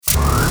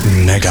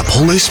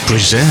Megapolis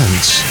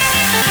presents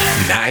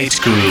Night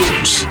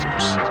Grooves.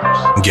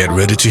 Get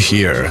ready to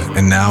hear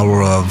an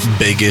hour of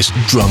biggest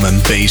drum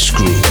and bass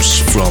grooves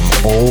from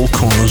all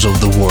corners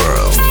of the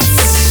world.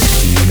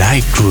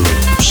 Night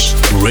Grooves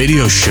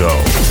radio show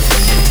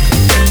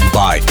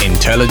by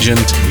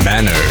Intelligent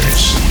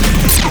Manners.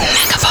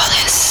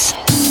 Megapolis.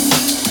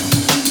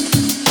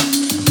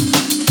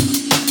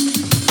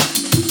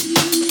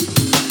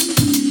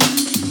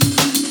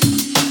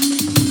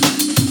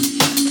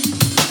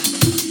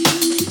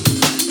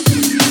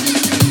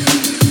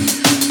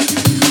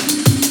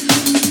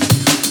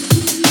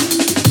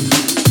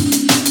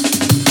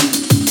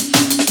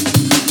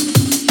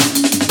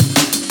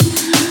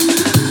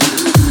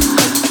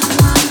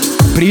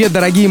 Привет,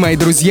 дорогие мои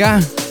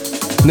друзья!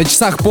 На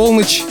часах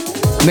полночь,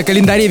 на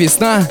календаре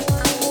весна,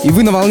 и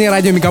вы на волне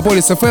радио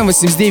Megapolis FM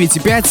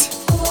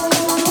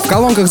 89.5. В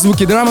колонках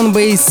звуки Drum and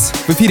Bass,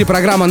 в эфире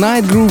программа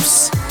Night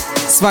Grooves.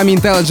 С вами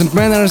Intelligent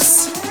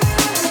Manners.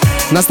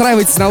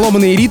 Настраивайтесь на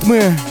ломаные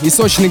ритмы и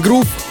сочный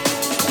грув.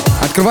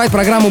 Открывает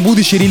программу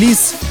будущий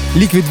релиз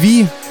Liquid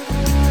V.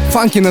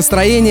 Фанки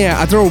настроение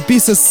от Raw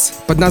Pieces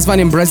под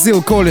названием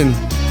Brazil Calling.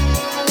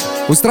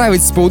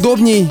 Устраивайтесь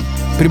поудобней,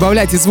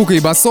 прибавляйте звука и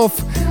басов.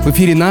 В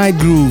эфире Night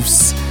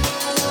Grooves.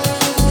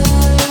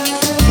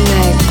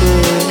 Night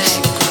Grooves.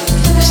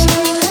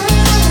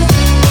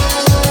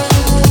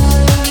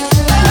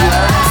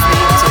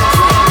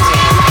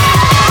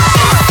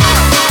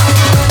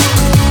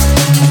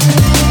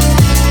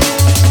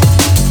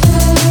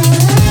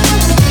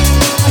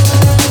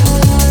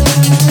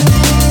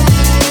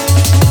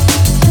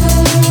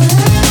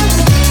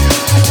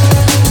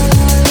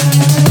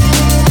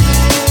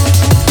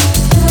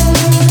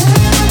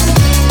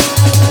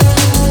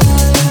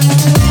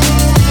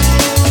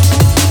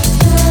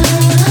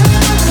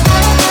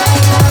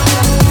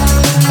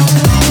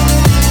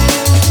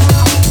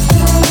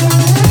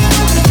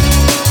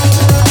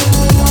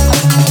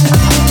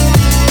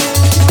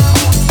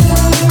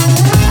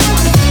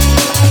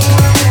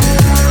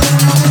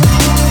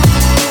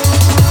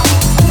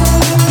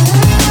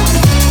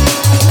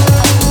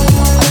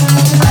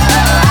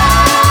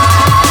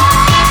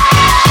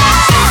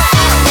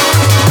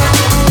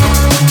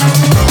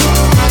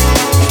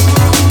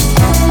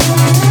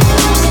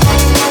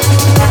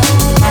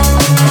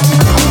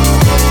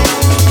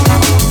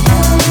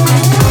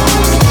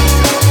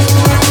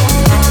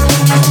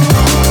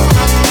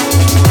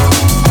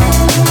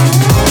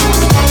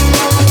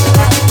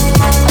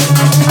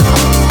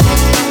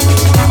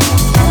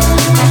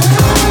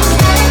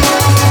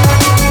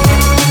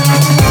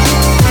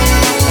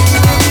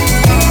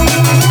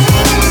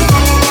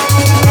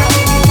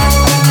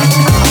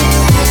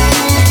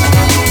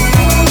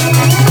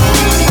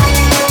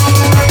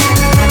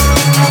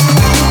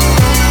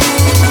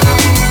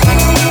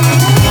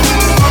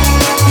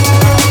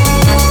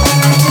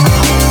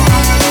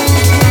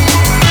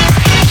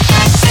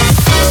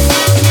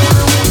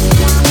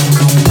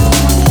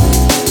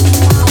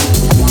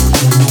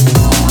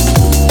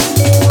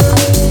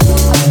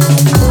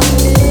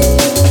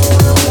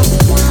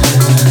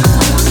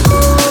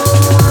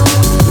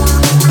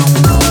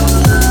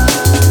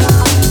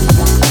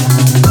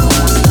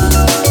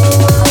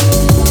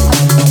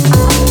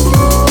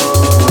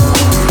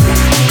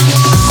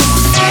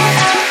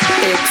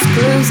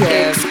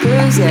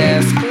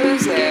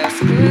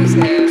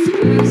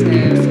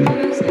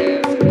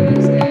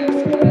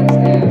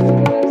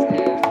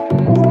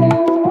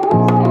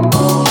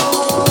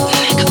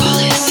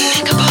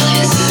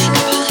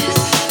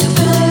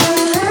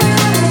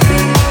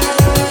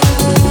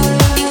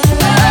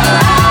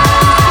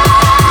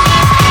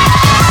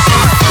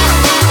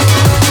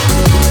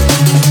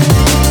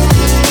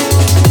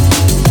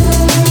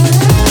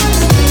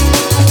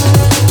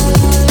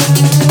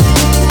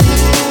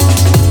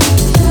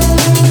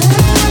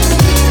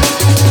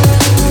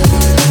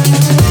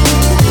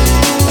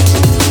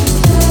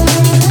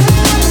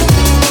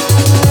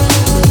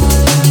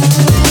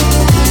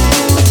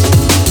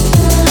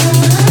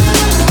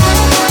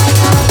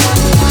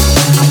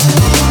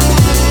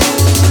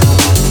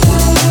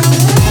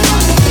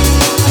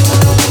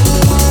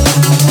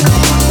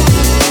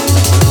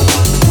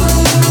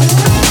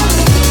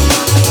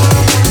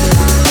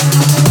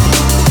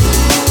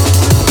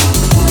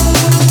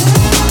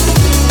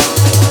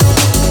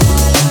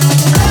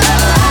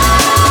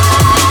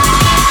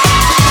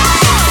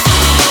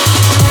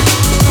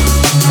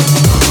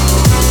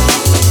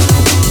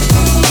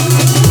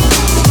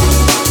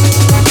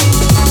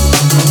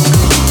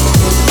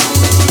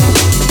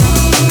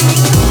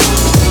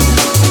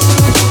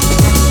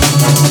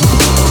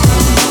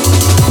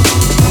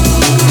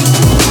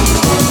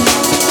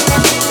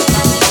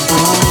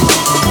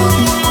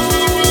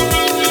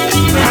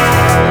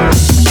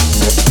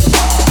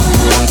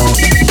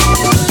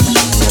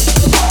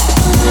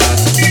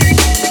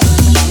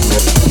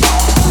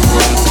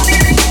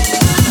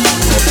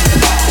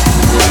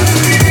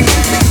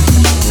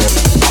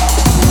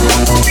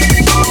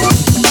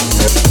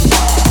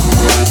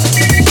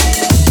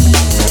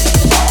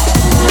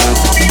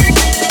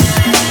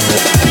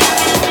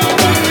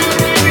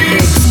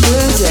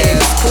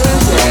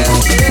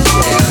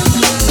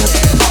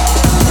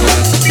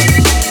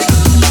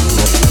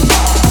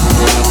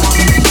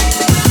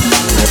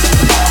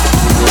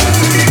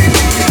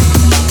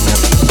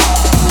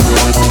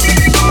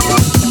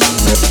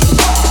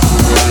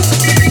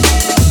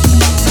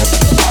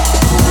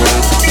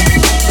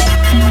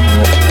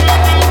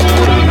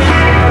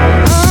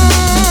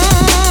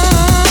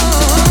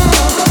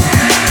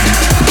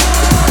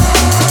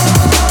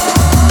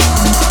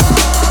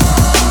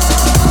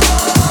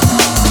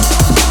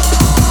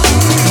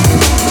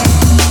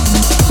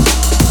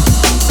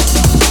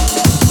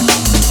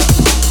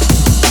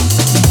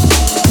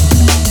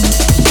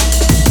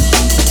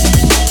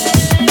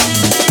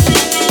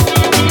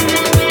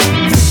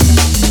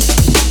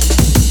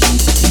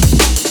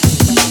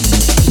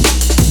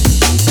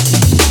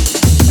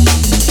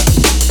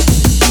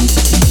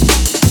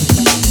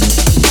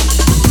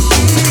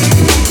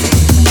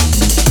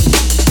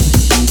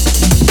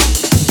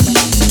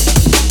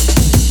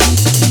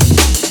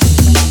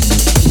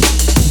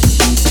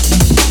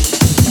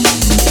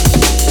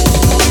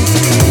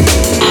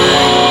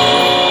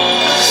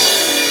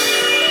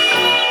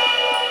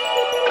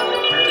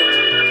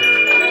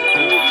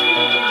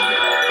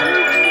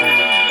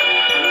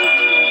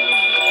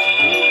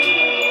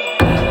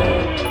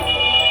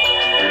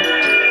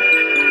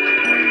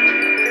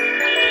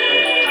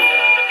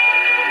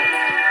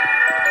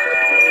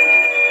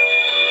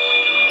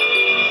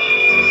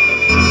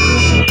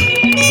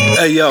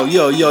 Yo,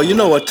 you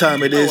know what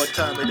time it is?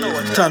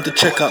 Time to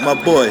check out my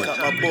boy.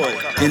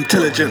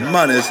 Intelligent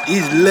Manners.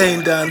 He's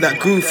laying down that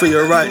groove for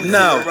you right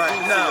now.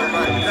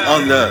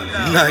 On the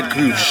Night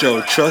Groove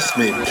Show. Trust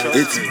me,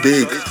 it's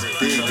big.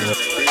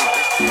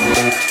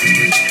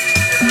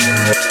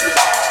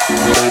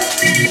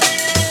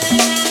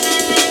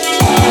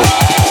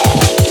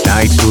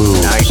 Night Groove.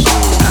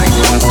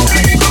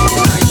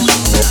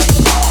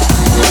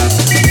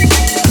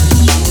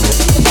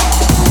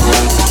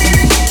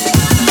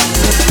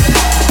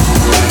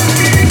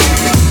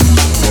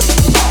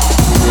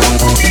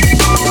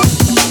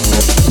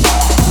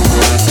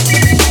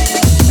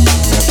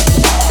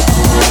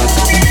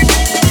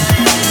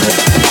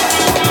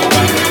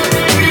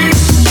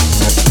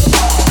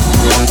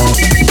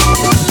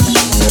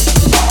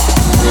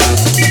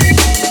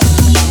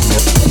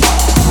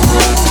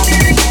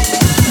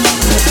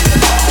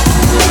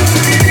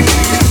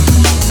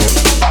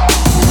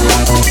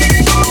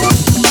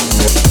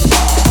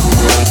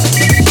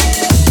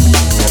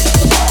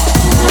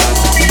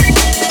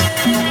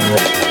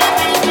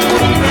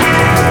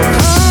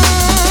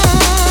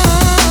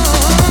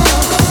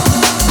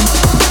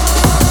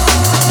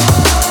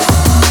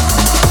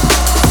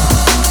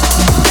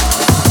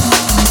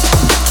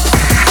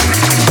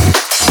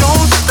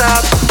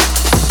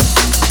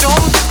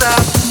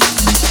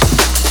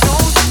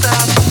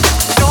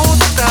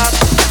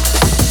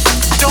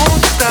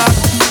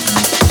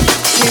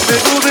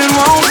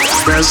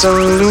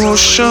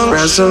 Resolution,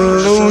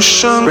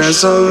 resolution,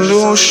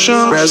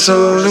 resolution,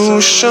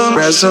 resolution,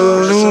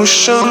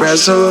 resolution,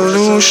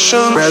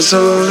 resolution,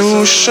 resolution,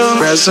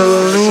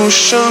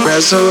 resolution,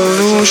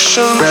 resolution,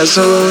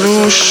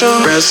 resolution,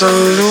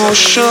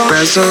 resolution,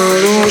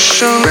 resolution,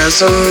 resolution,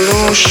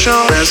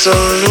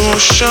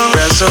 resolution,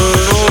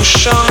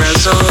 resolution,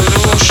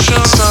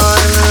 resolution,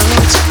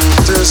 silent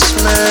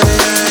dismay.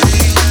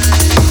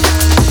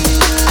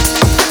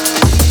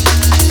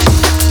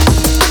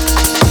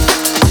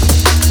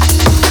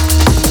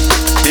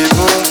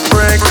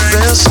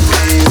 This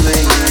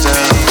feeling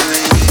down.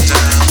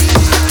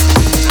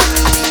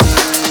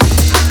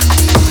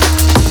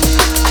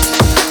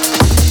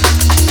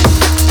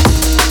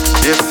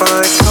 If I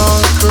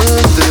conquer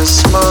this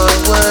my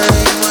way,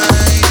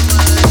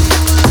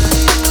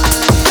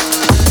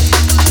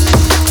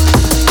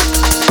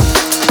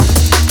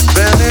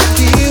 then it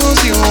heals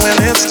you when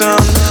it's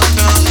done.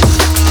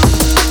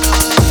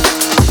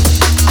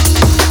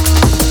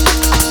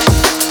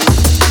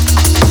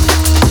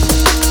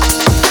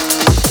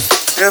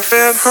 If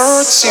it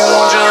hurts you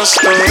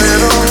just a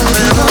little,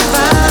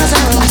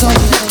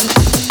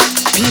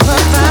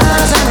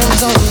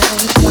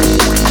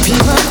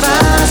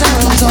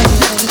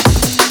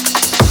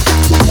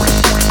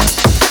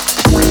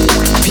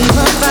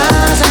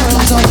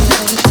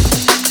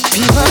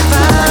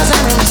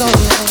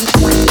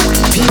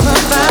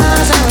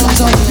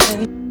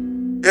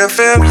 if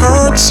it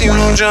hurts you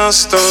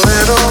just a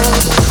little.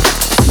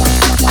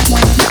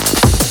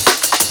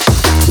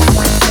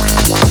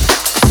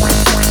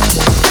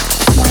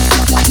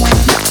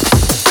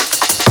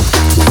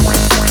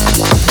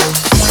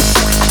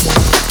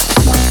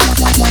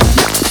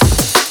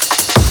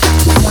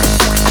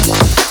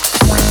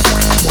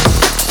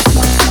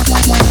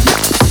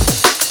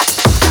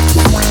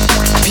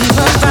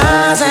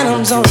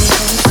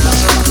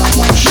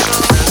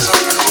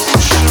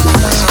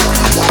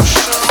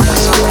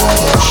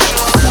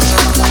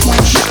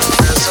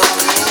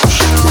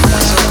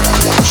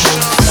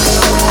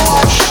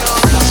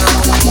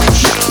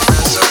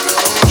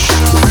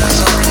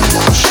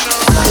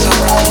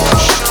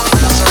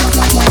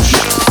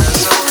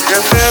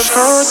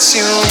 Hurts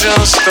you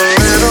just a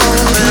little.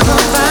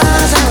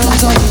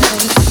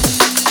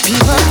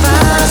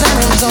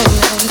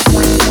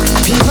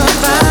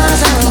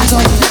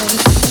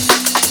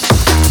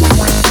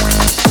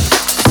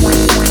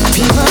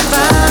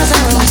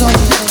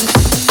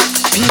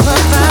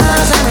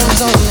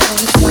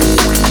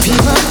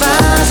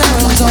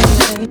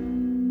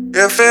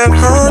 If it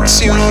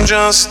hurts you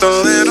just a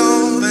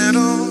little.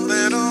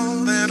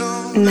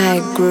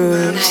 Night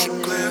grooves.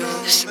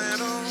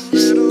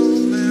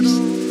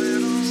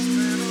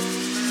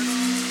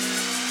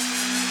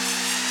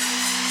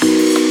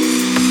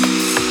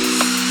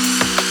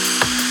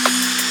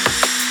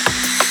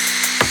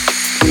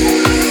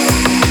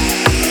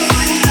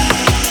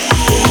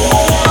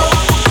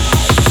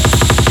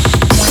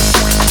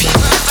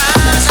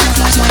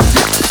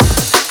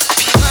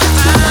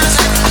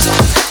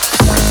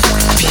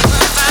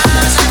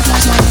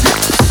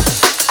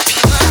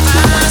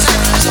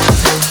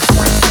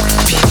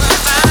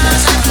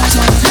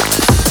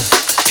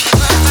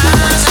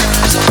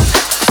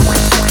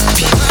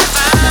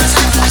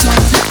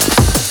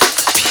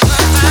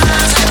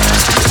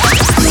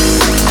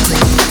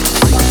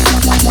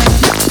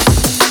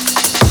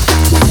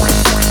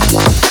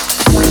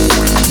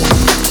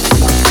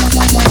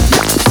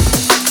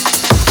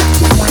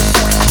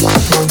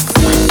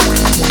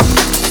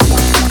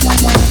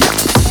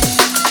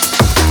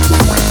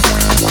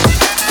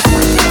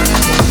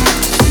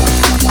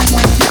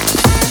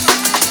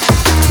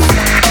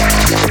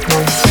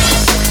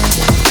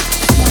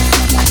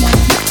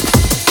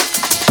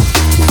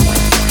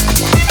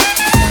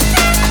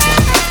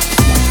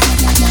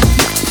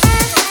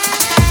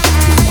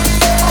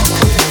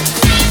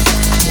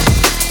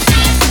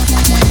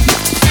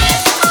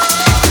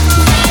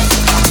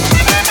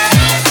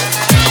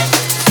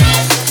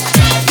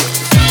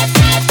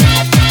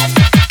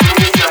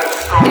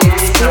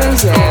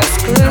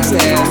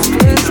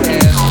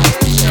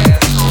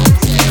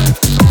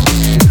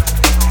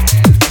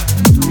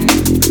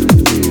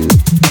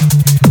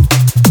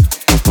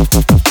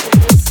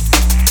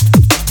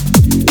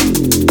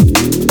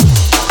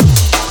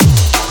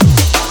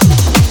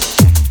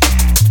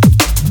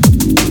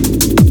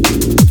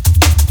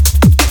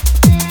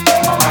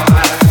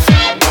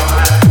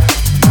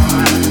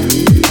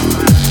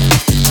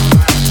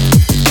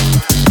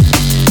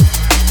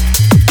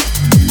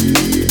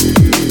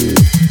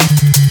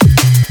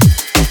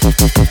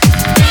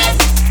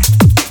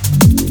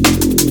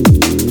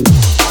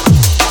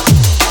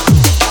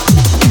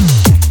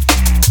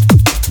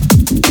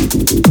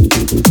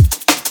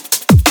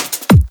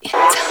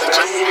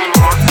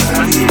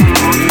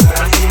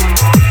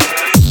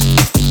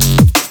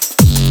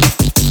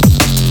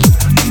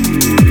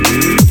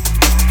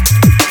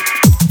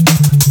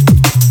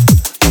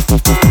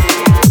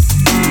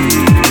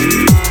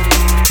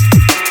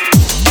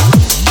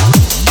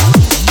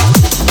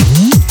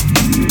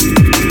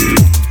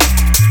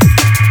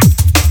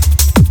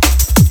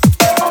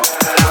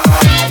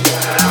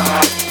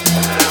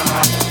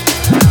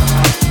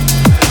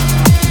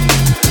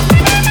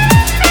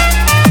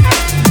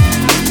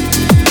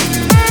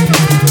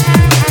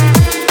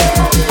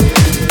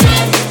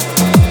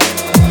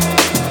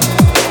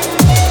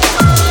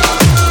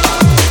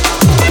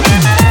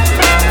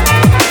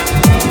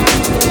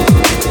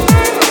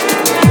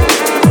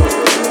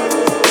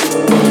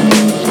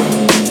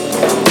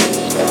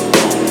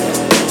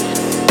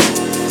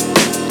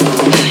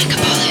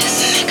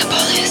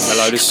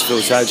 Phil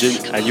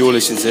Tangent, and you're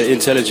listening to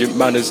Intelligent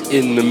Manners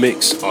in the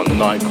Mix on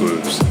Night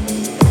Grooves.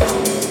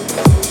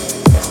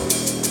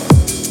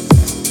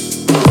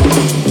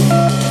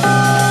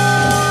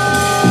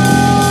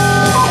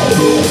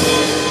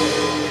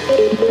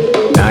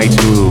 Night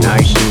Grooves.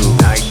 Night Grooves.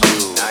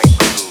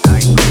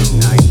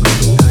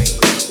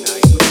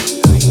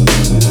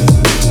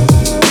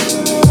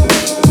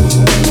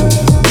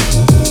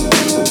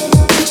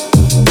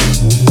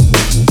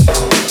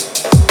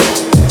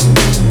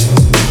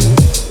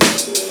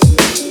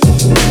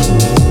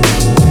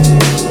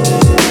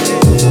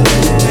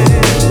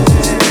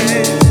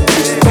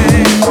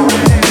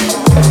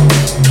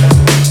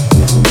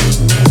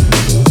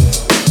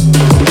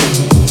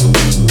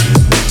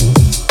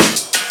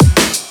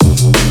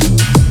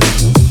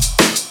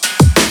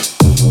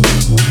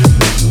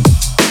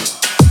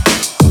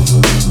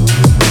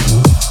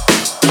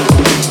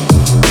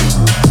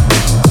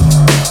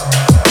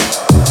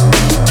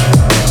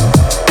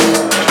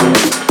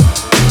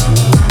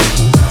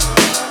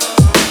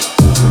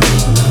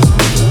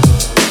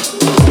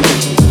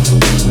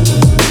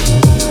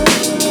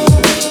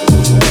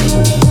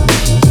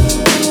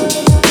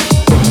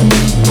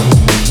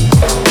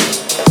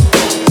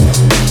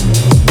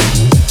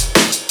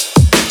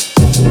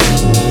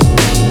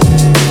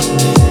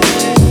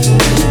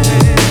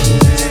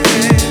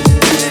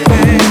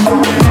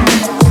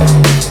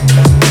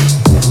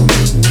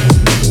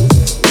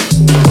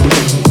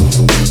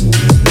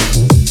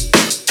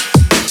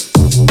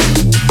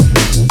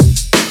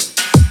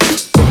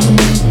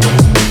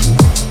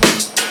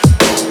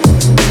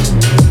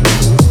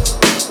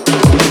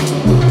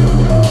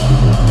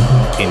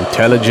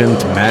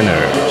 Intelligent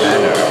Manners.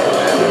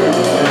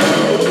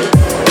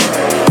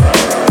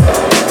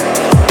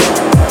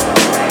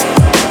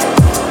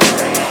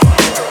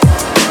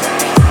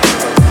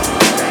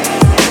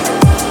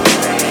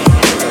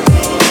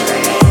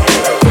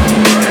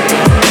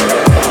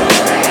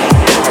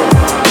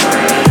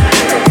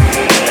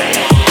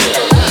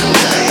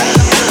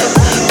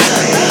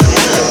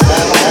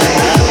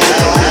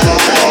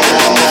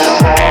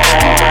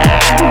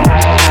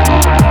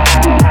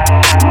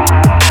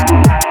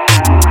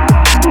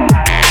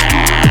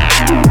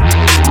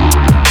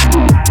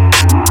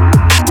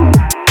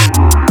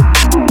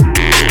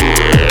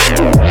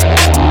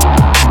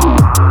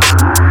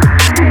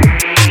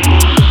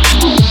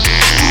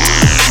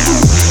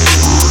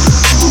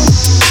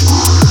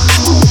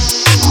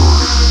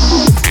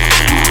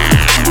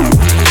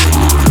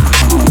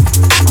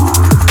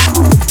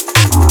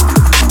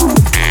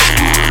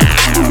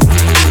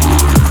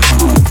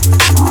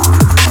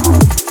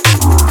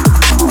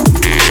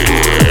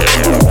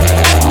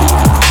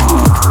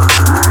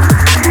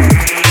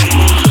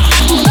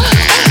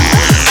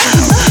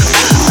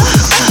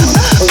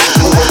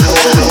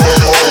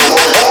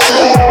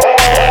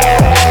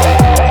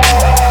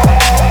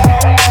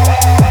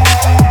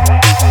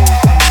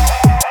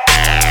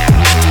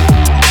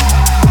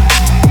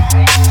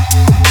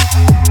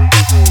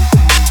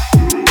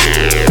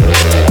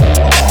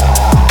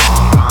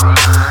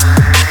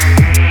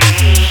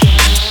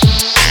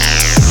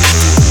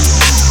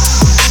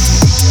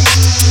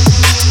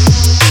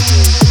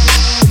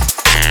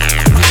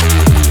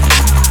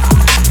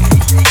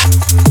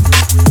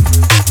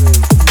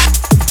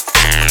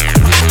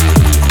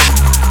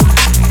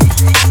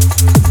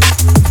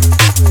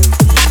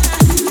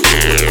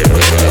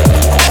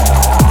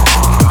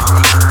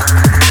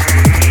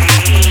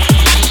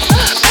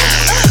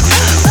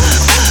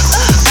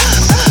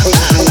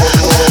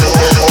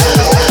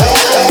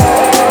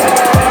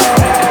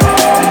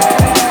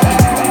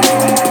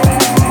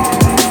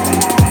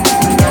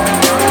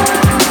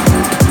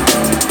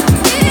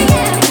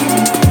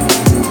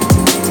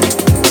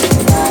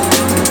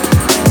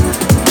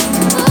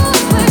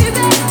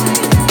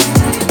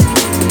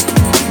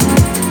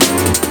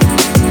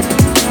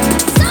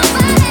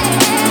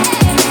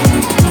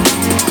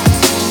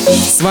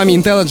 С вами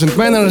Intelligent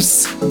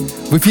Manners,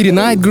 в эфире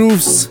Night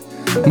Grooves.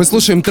 Мы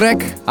слушаем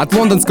трек от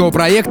лондонского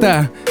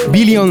проекта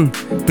Billion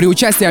при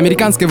участии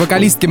американской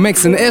вокалистки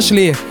Мэксин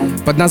Эшли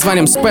под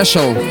названием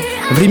Special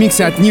в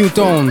ремиксе от New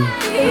Tone.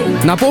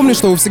 Напомню,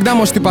 что вы всегда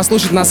можете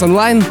послушать нас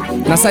онлайн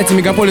на сайте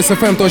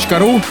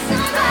megapolisfm.ru.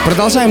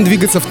 Продолжаем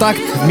двигаться в такт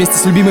вместе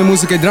с любимой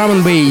музыкой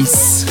Drum and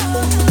Bass.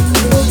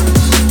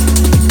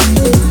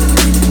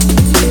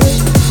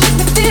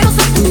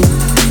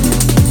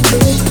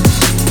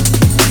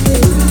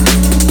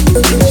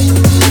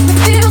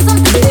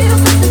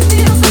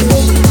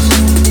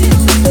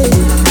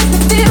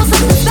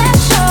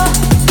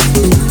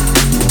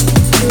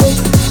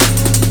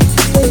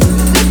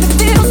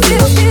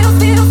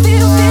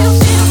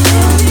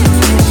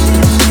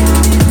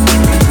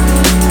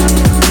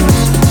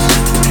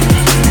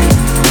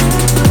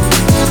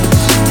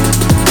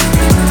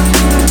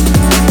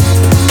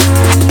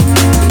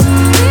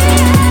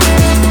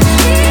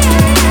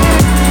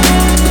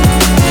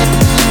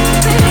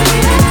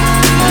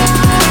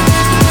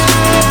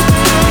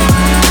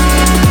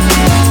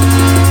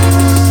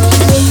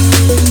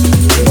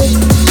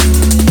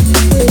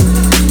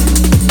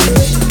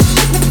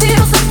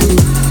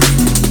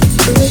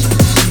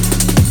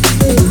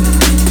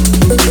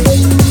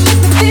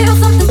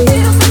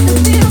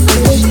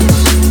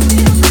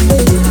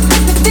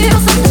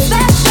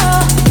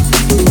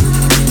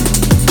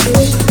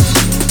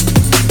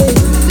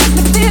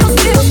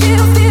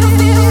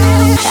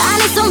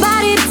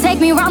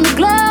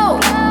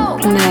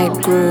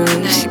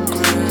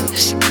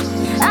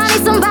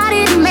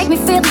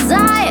 feel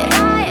desire.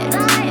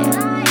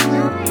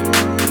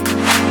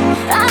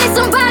 I need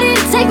somebody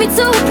to take me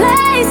to a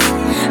place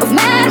of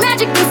mad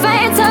magic and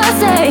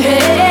fantasy.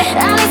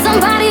 I need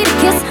somebody to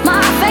kiss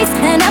my face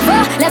and never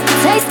let the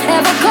taste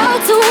ever go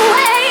to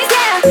waste.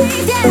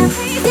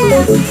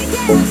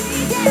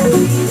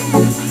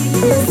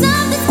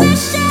 Something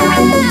special.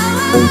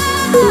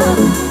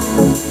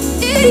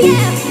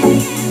 Yeah.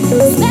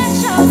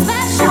 Special.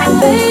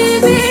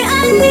 Baby,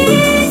 I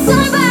need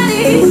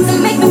somebody to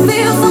make me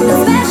feel something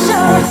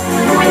special.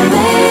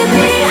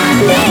 Baby, I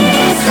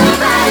need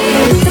somebody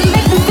to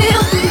make me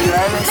feel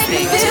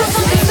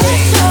something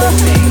special.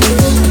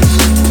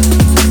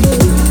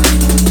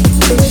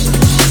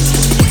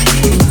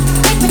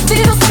 Make me feel something. Make me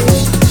feel something.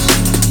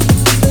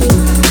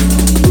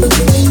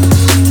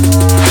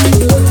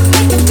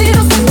 Make me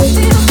feel something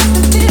special.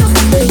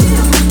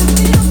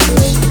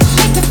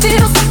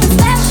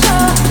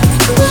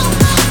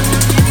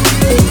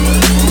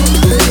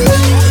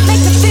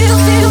 Make me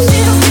feel.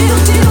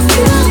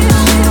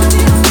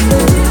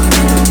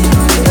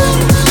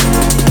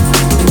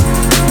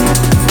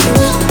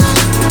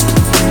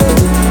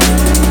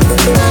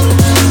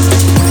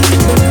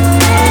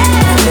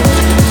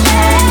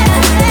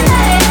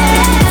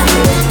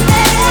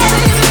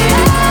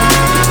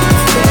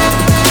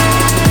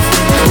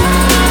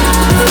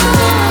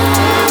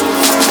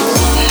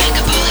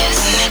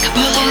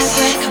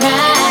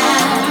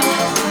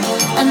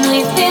 I know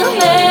you feel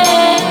me.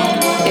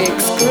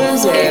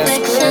 Exclusive.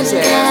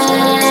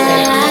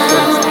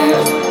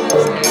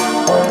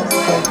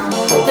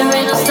 There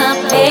ain't no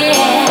stopping.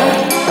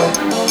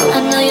 I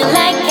know you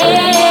like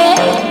it.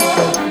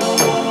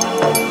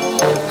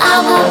 I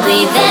will be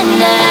there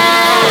now.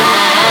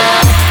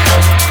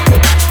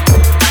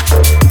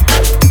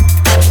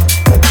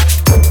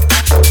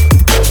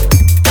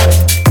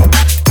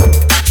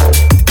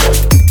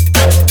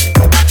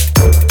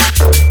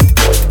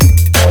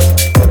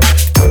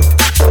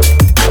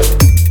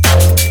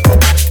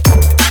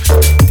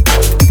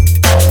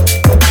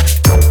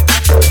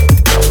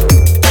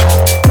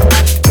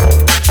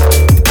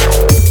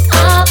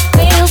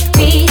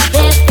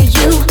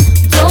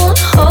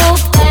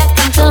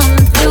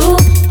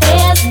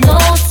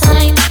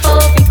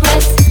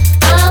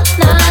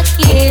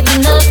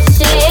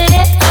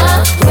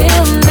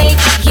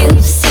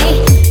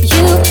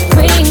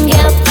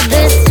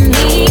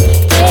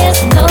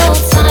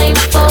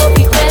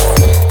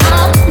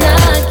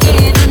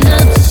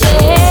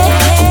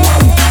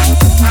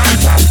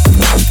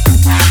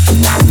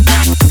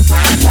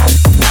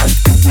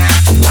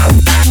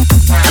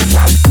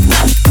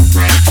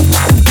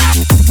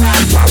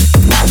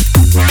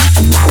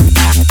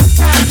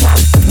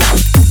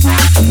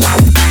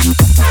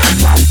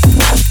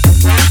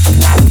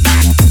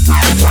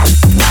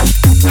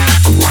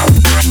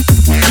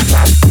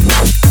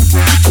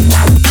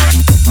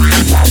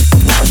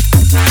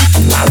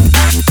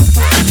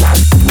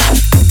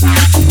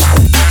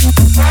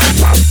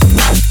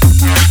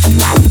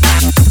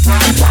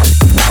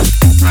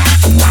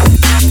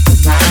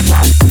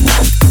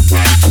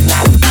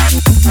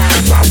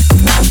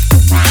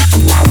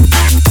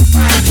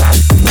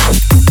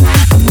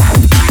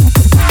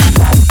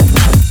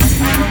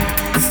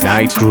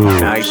 Night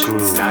Groove.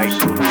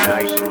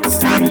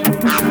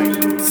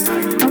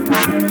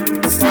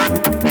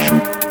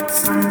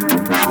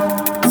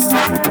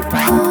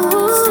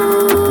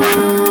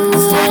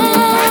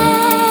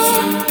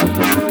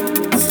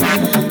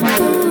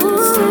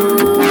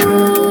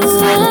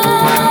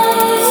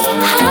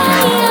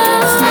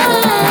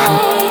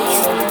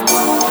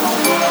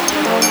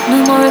 No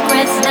more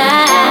regrets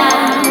now.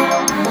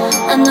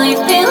 I know you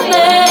feel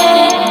me.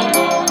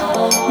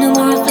 No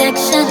more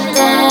reflection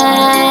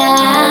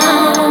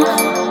down.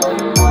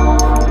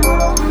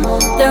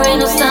 There ain't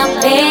no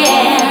stopping.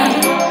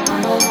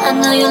 I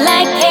know you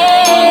like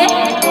it.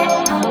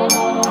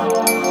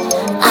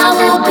 I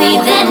will be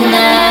there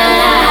now.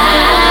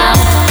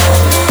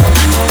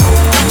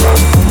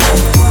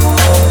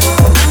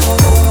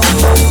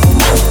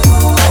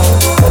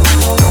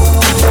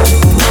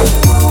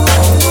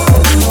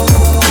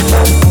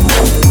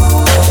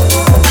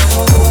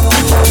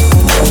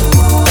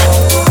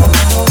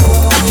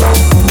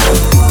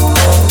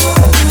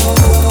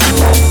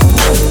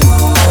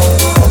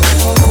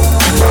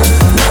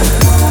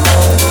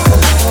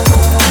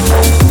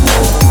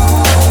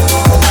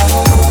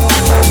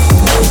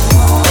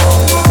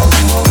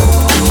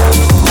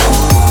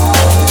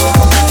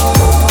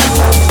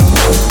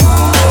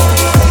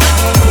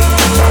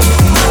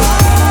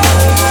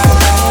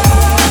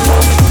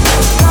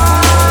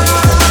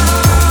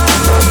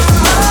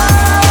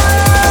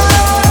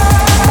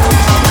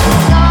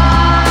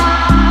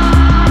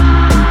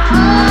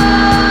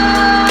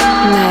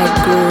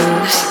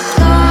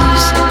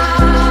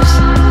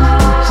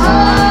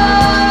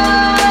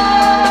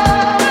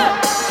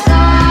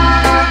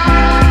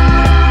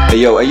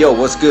 Hey yo,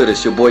 what's good?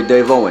 It's your boy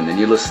Dave Owen, and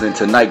you're listening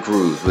to Night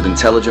Grooves with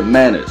intelligent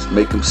manners.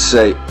 Make them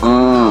say,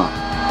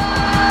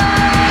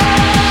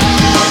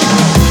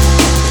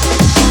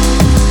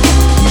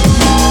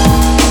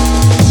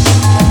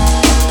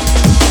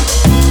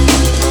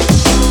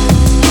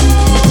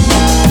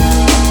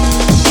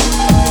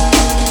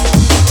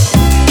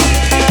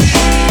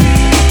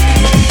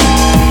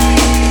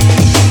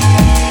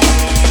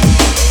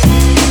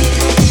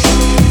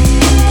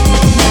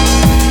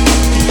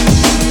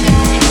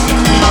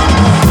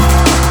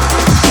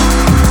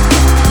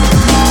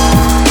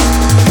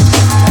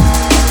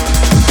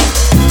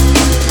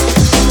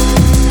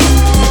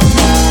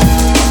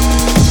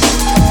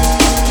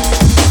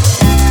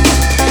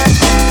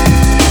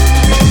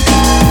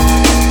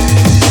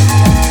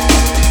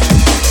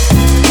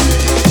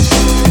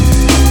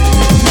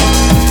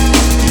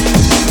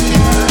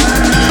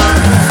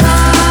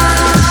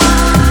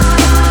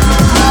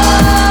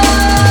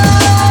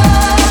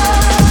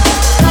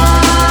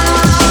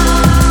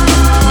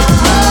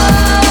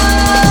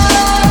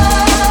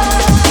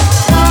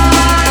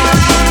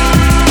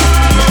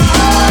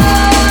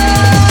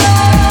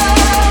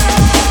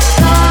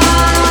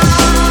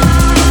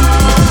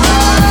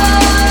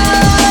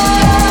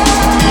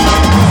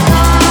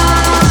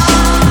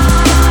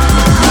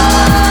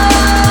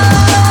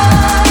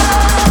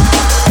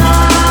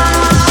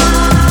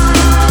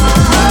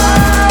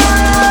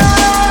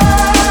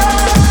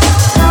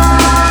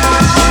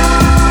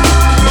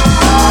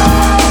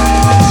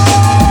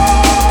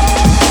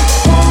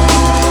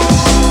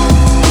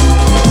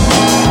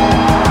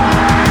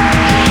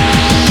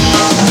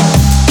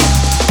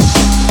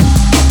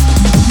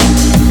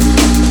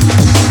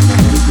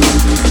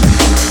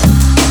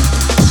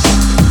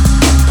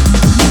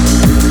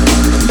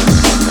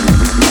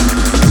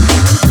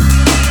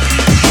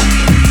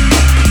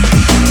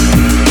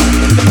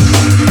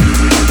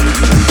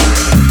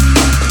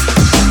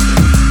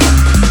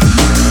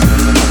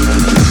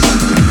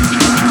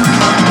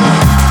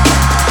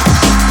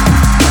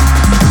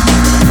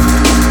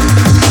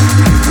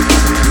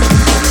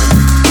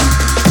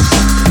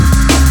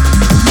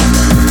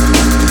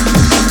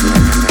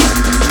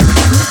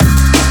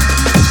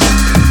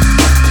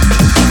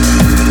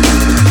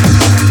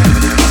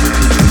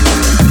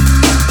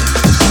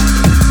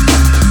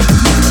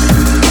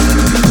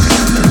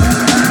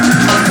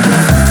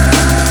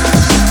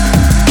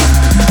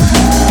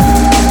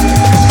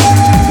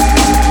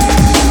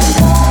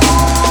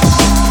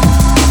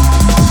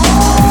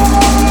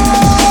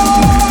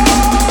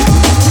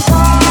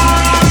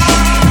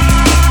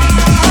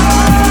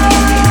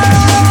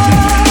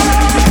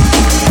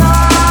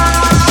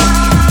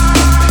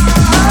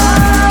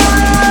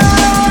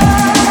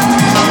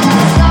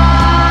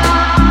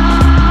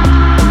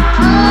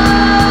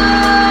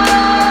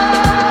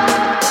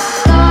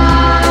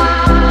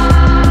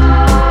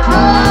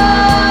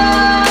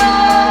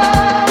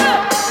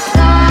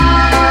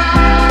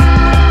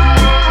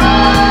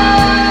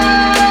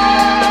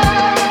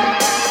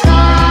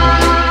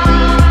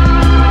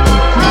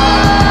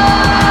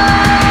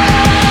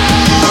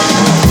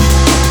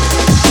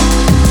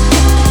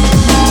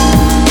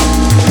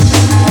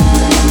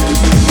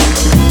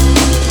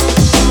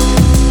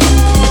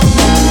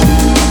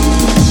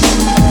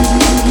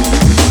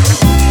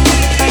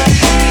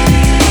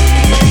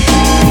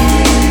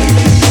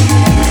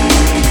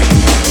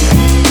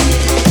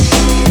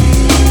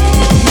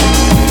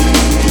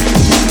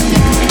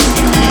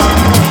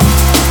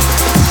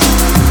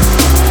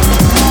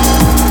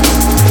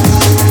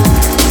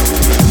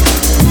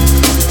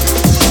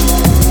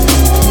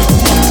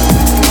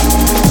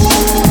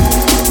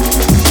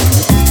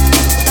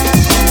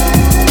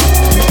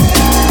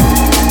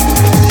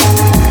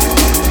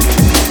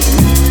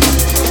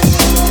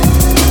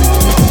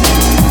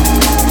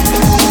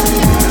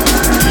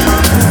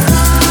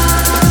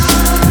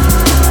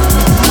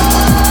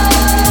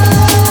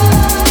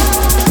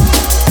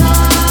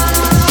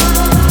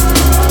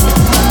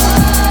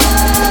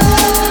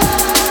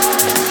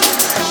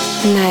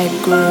 Night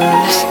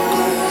grooves.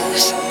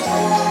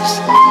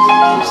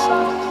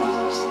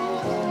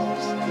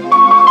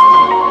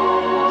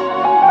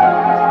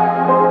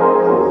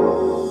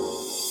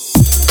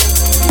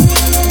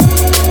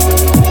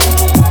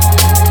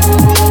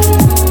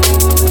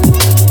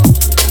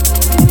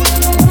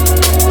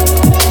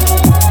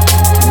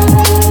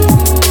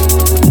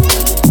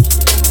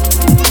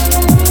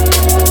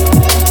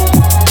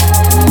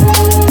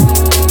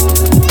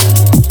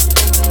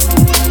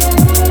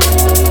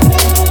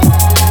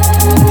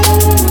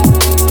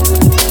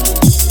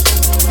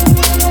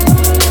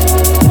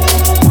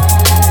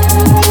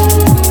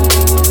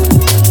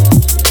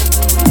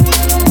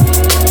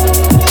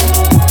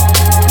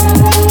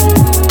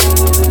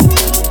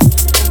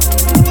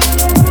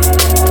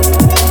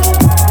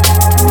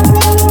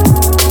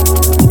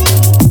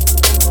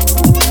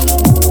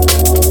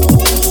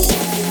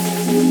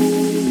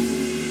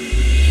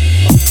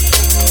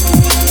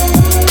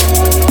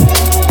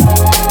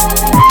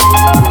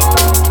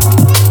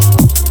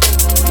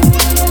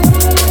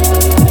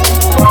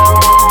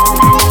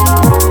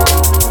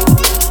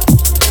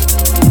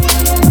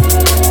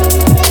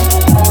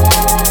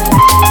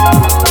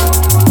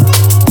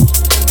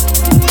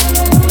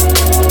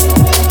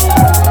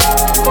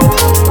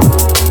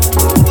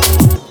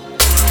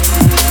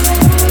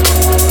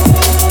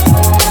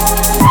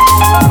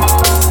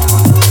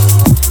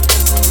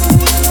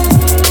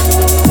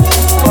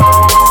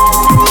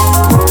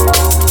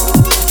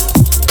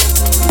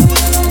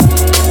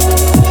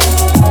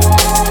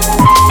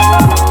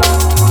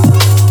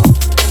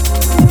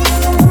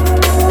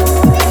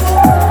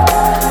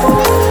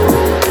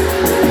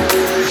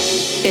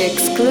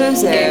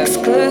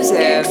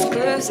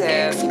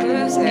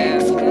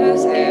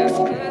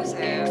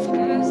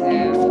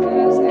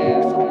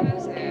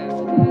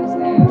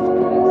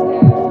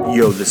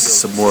 Yo, this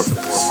is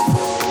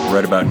Submorphous.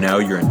 Right about now,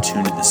 you're in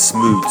tune to the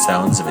smooth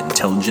sounds of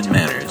Intelligent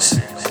Manners.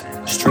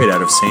 Straight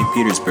out of St.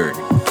 Petersburg.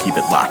 Keep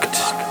it locked.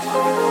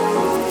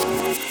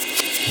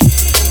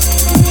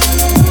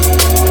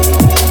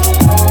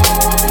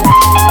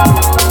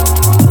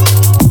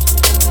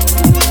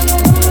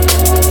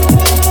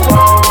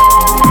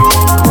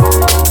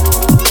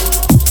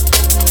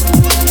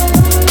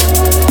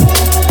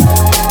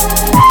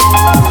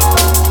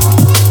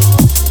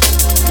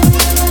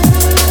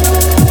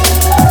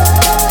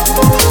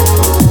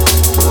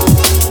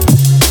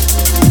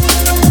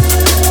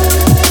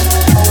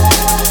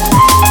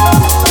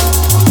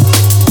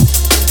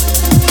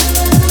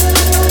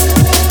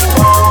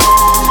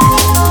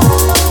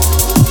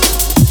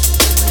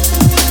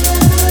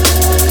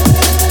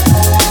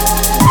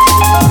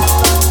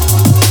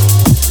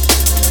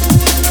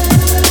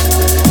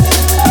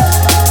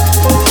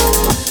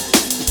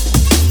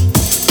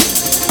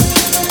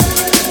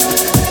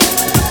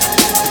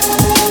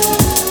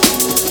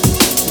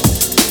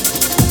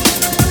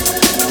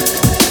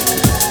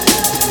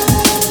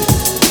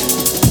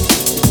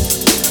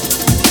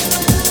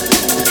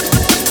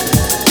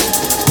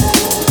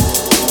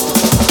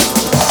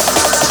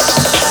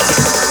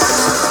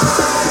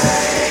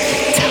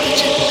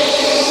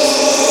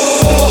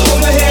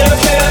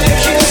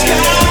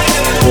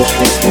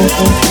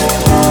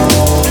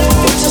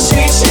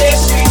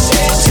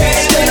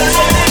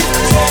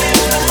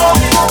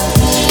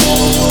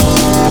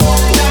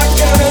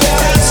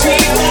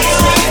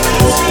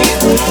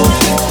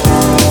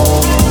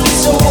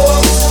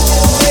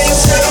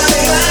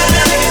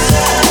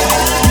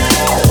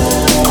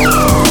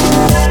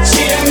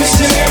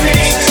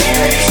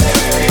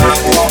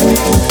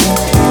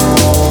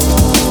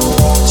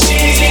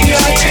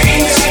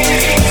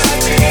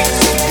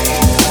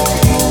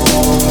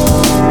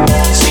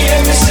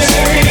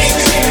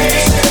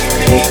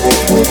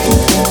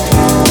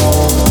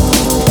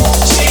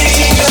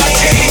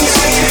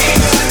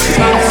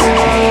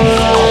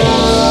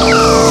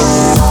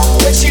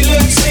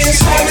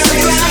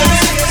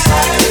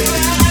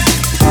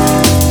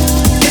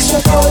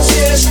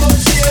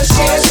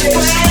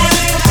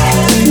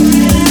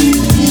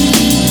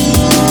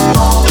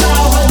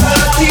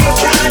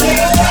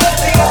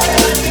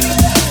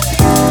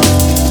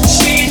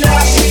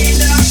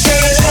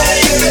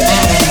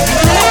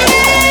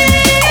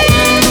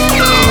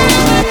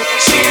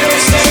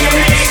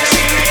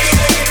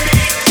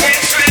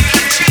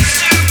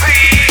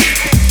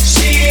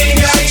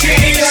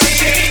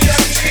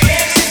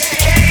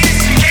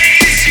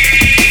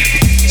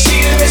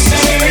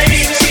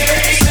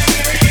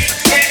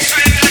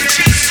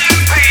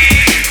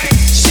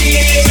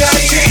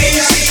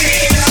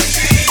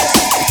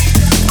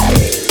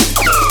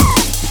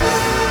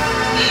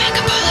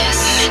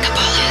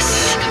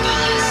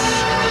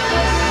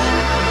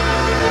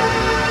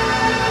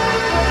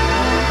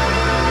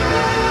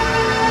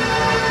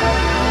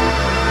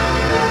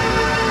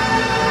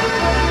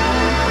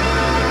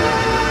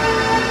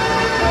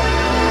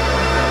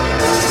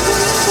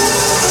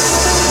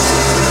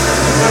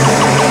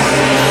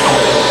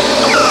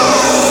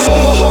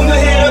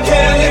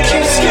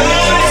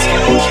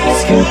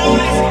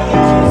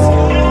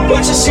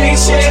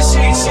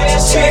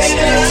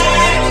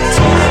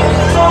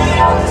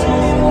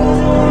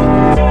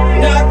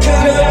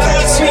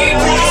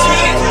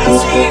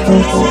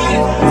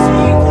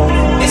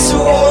 It's a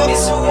war,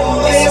 it's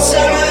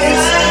our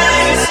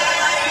lives.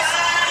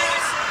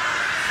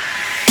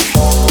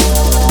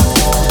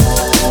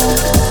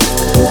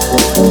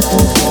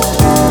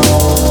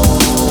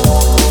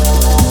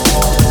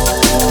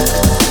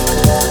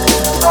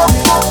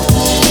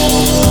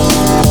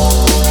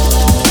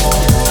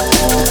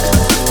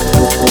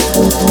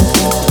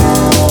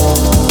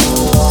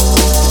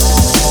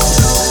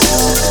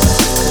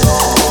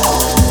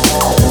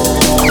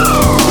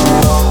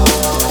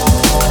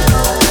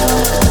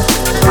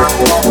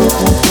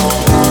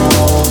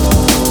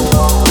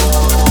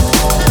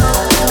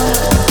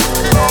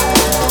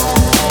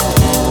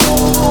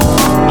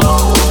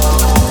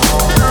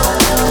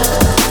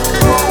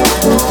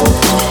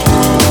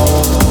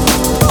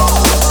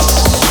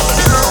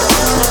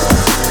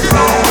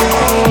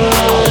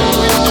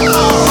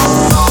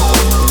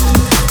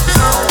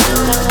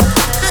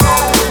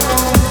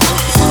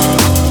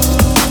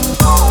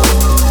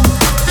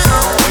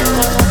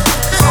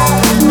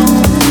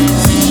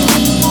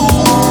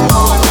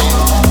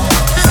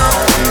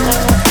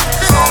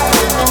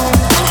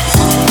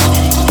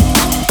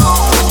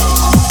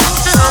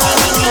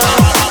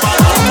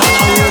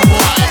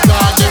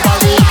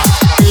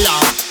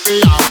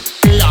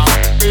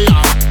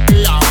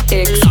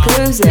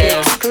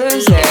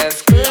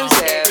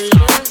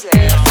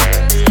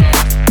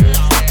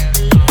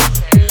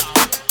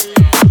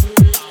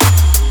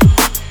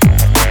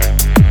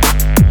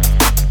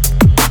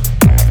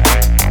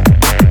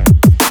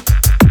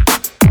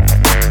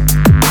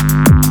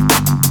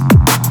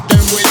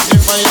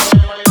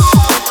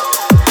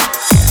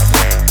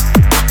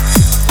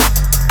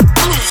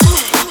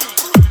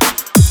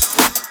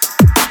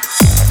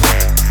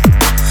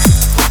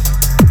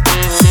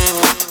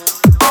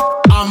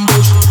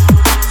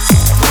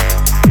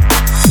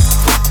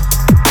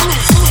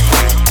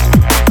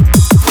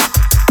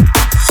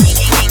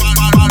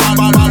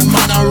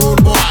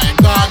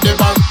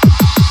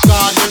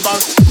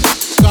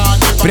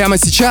 Прямо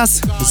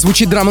сейчас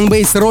звучит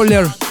драм-н-бейс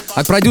роллер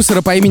от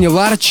продюсера по имени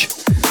Large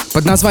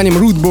под названием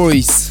Root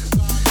Boys.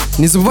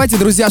 Не забывайте,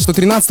 друзья, что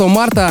 13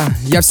 марта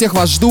я всех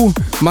вас жду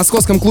в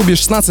московском клубе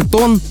 16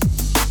 тонн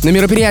на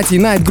мероприятии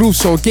Night Groove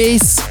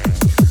Showcase.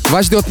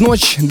 Вас ждет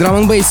ночь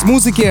драм-н-бейс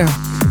музыки.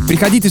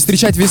 Приходите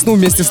встречать весну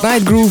вместе с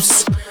Night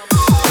Grooves.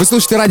 Вы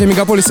слушаете радио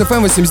Megapolis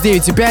FM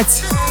 89.5.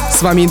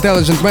 С вами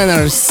Intelligent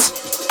Manners.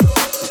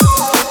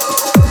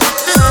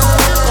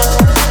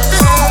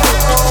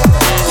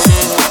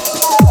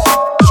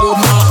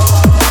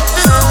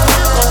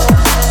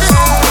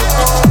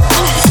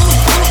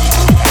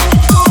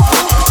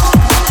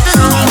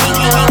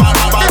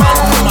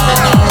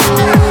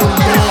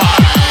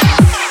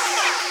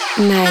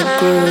 Night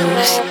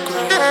Grooves.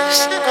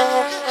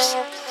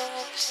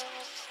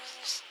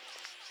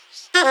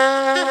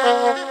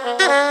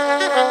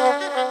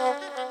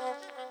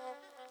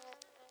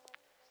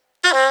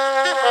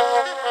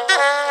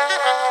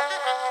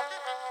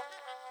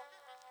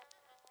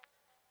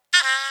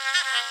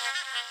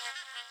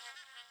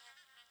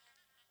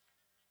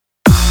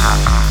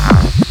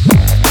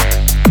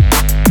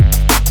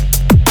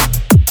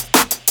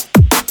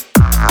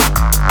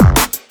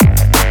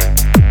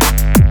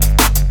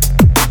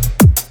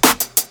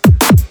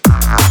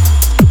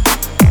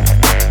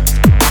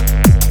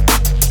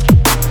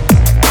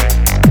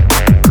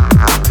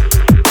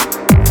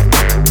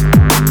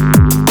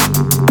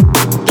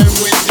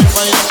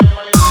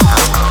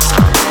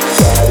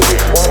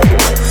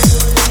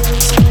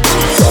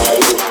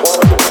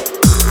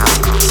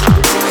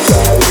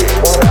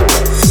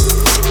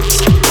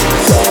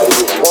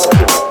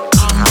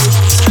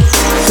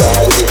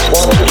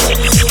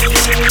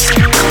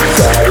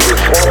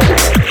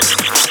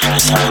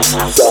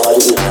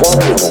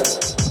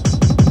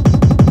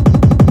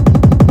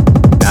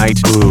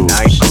 Night Groove. Night Groove.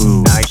 Night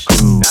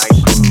Groove. Night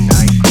Groove.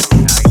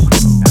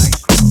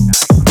 Night Groove.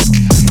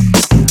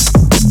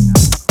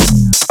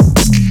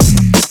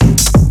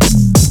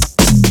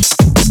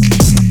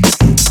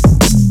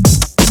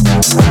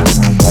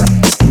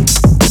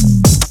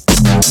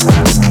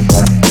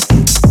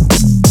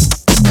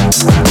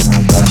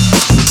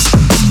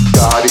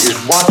 God is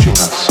watching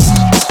us.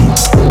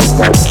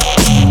 Right.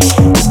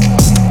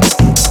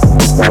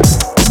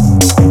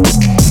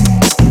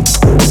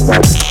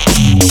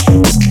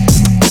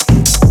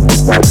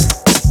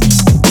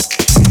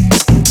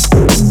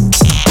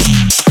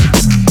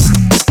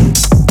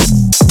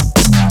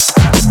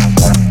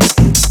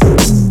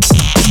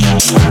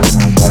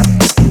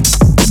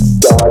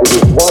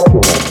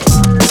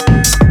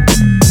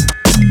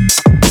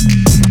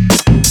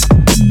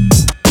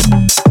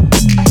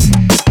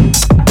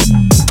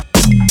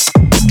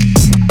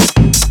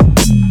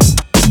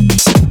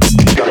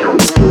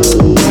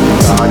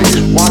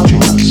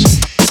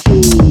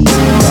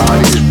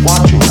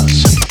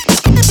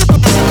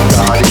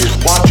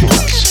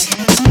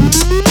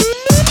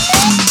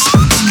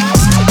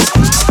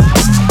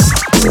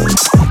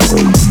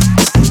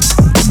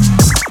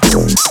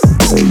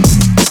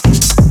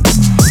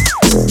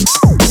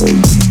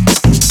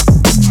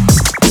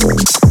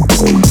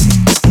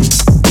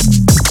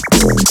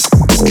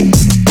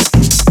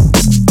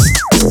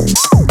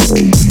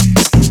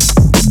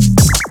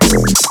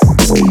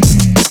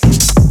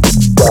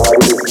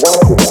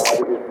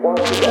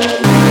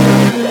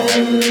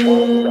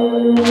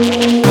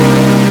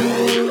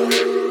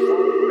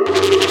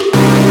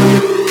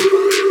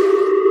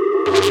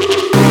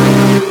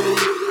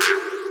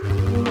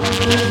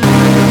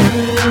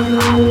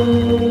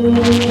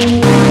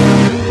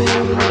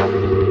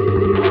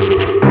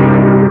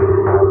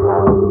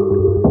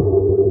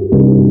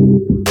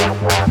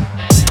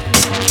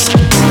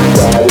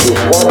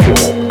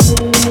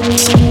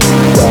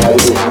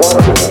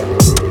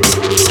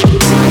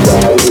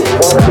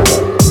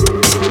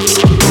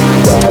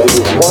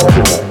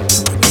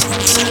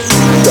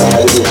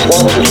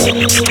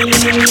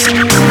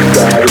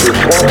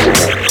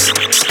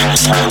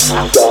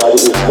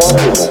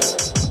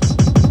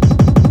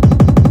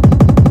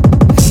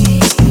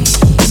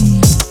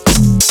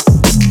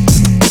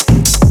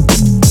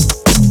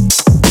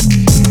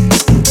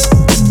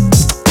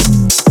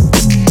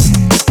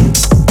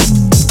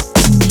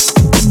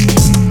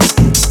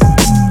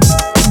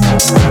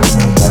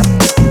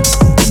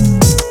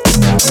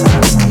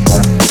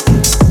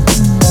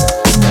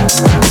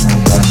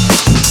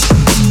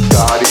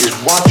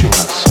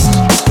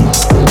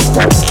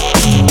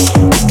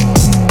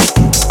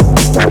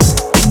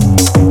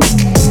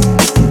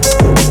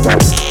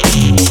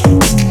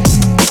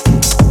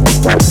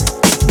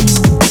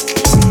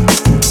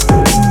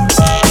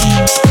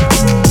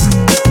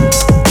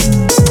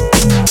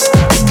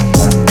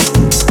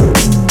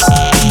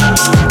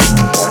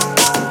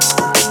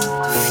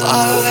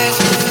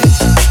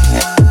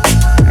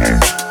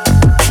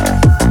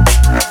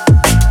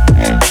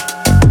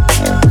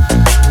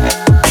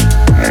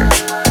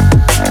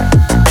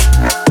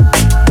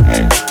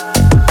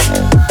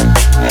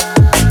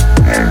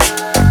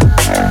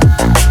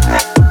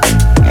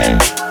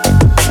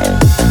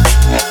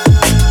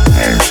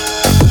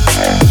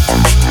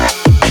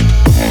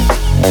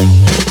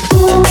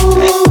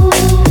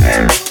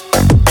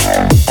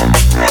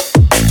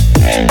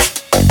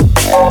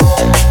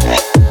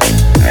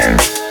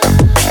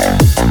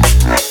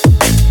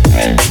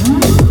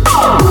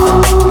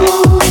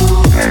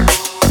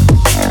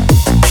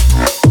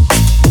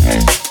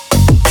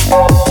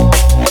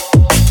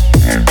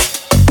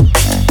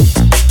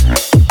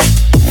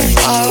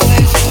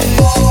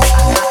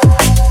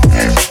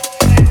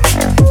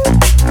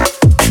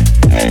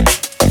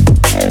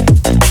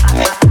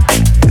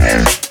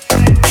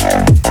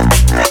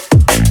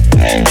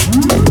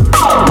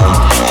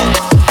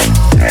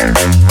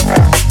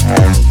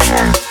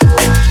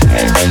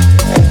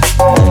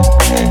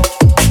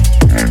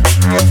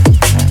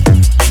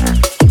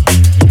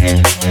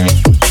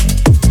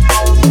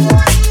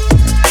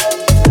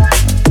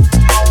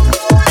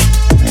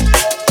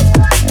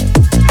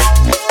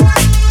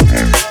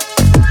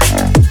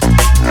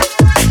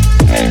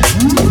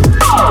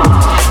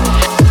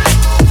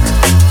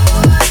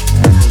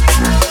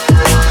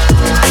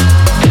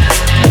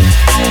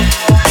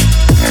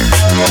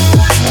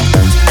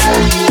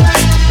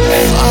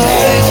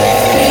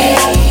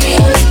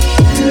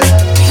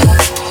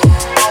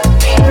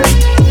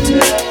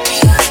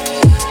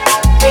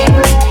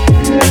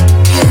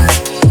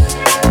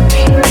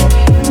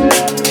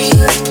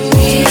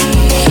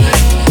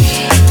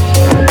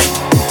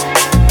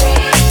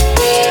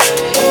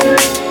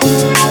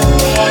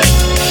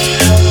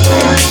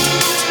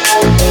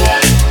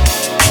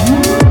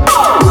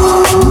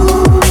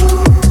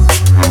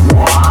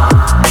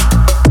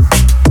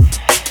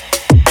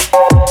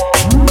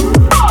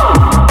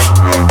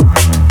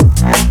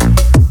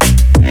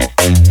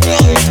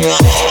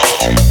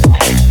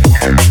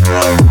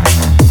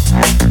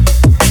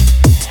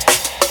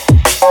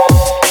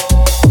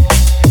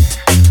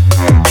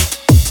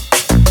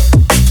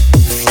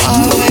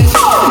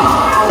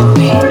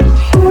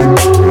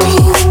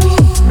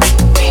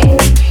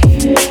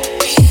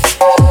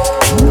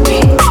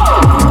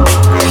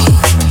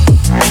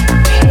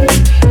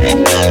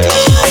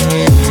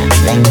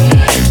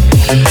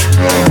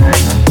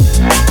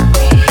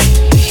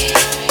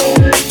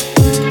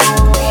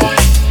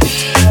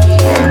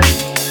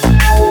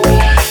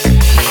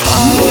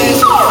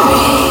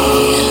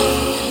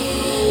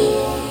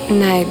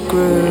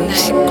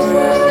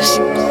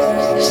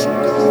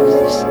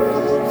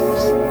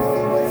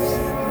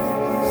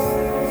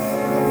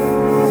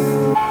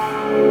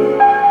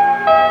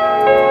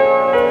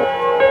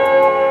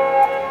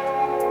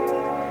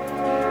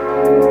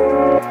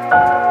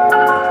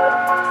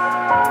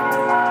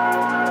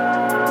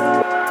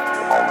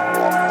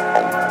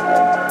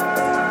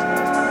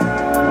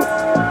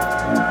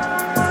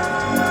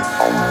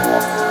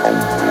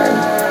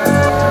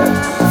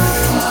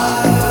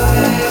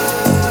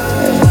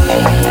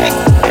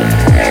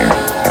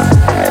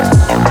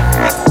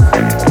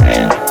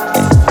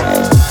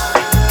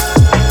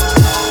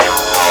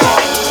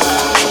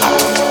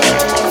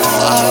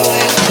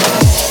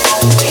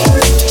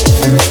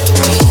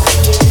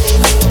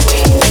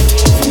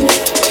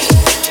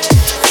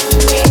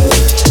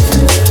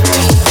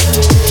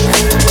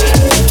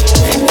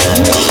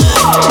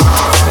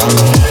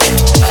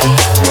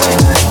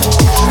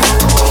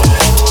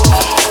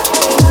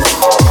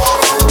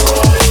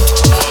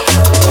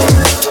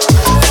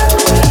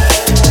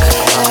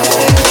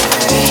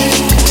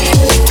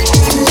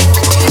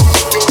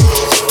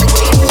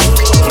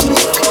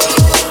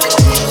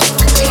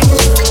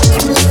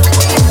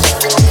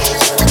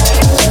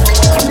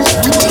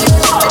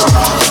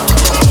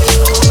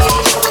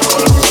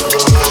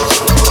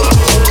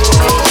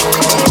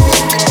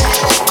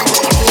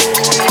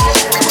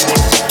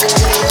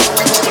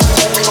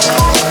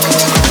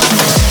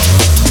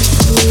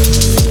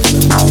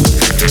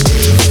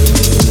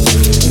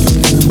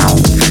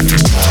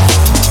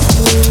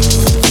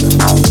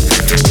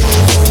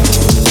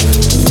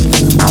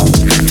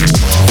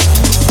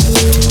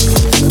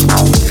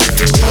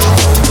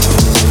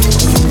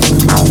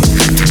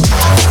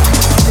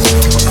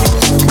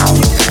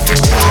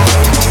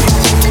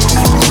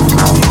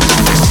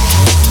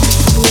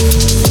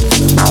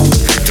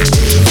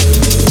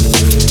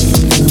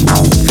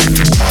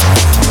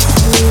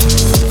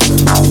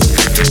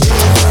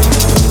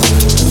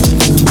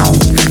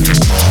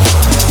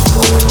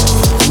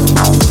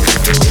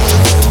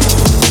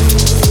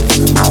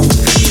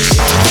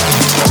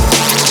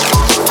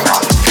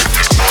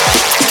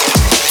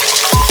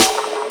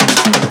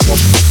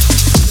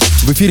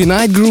 В эфире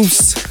Night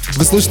Grooves.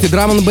 Вы слушаете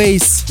Drum and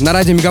Bass на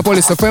радио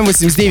Megapolis FM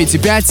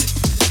 89.5.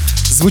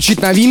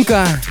 Звучит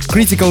новинка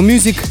Critical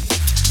Music,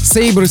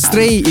 Saber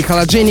Stray и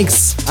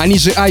Halogenics, они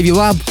же Ivy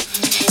Lab,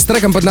 с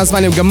треком под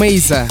названием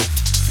Gameza.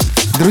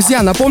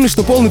 Друзья, напомню,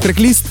 что полный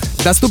трек-лист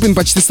доступен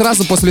почти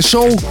сразу после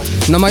шоу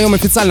на моем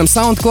официальном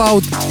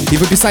SoundCloud и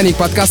в описании к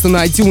подкасту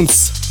на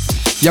iTunes.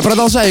 Я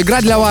продолжаю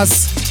играть для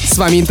вас. С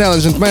вами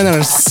Intelligent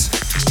Manners.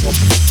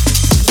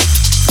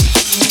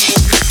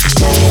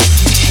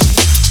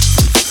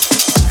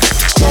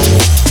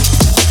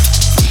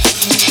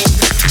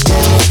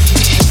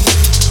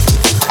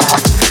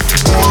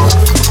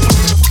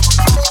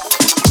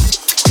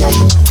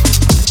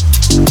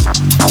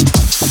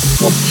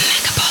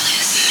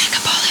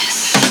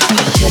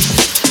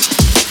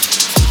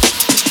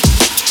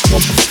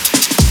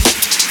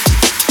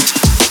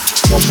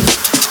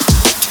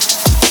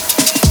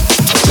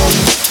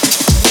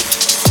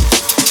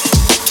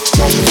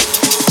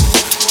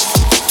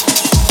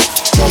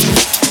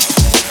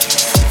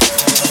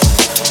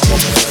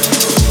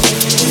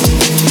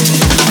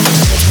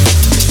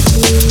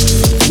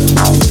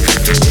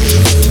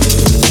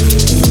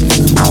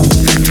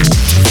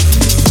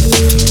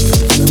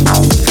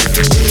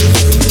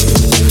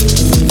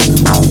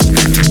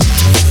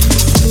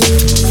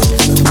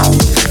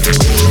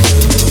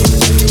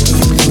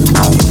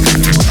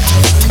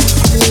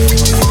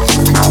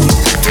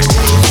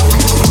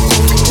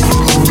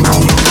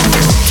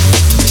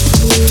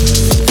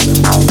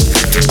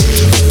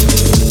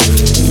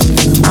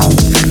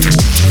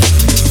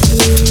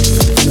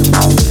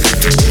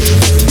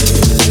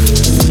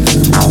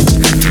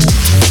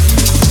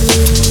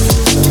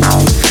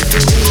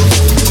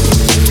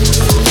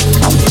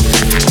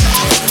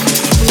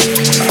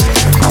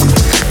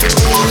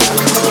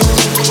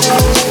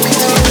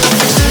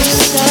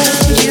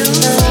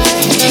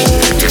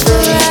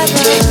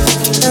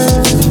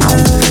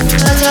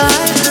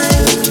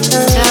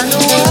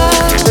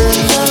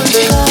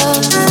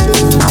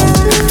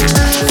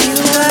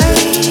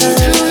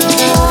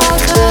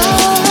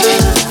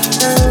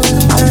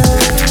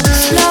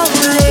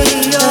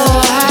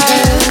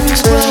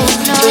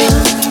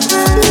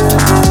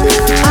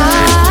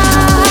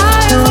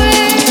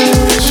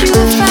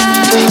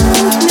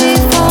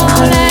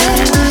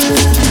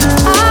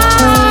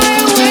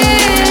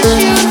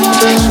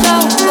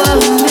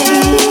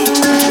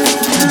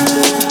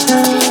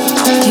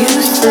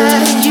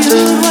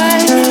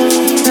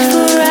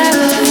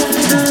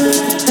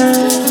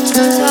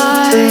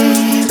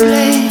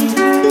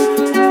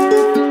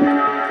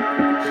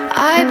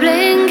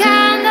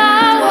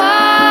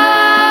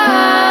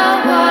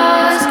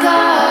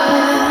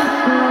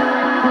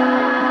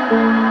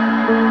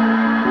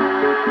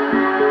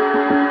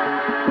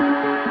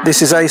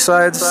 This is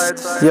A-Sides.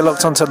 You're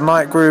locked onto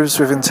Night Grooves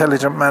with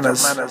Intelligent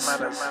Manners.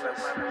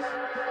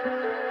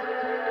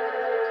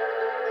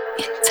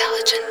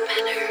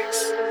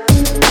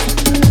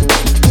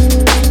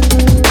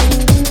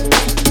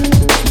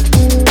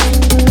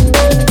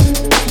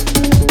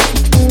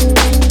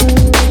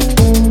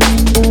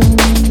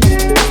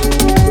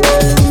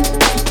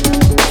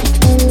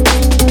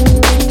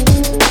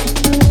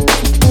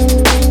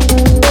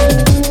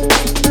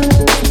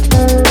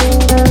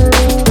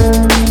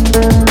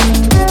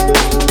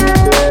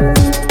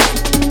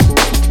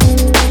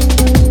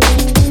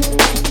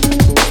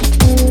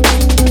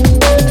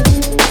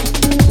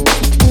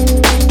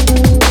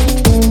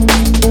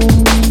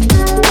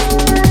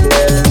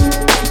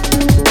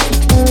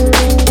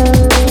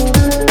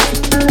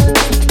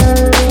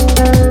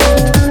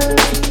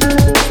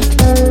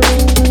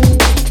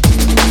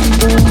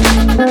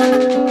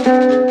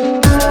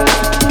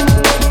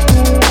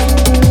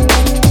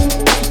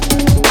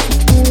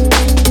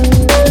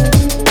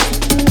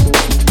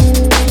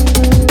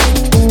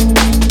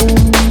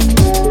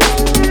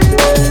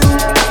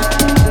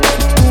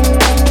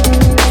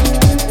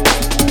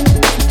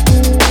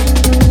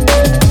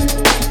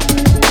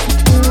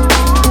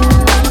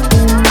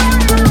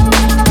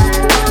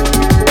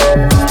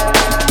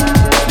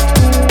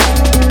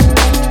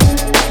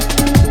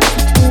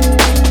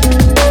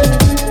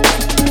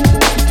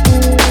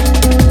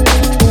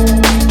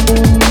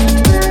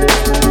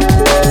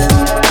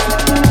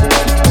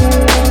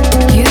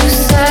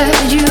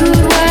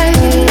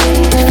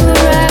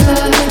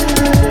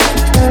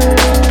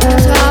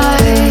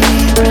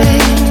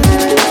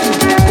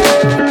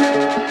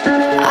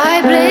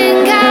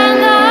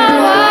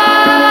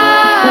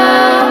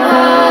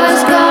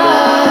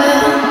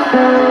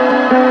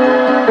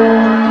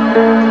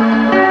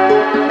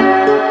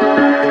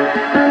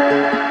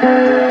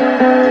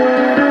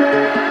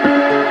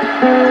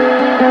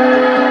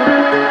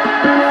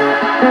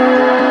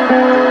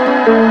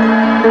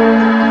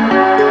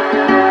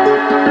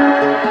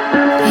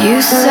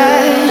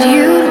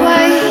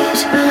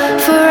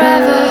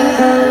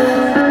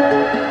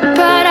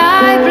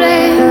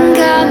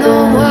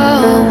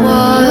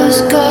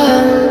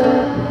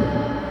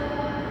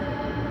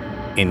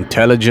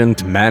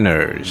 Intelligent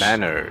Manners.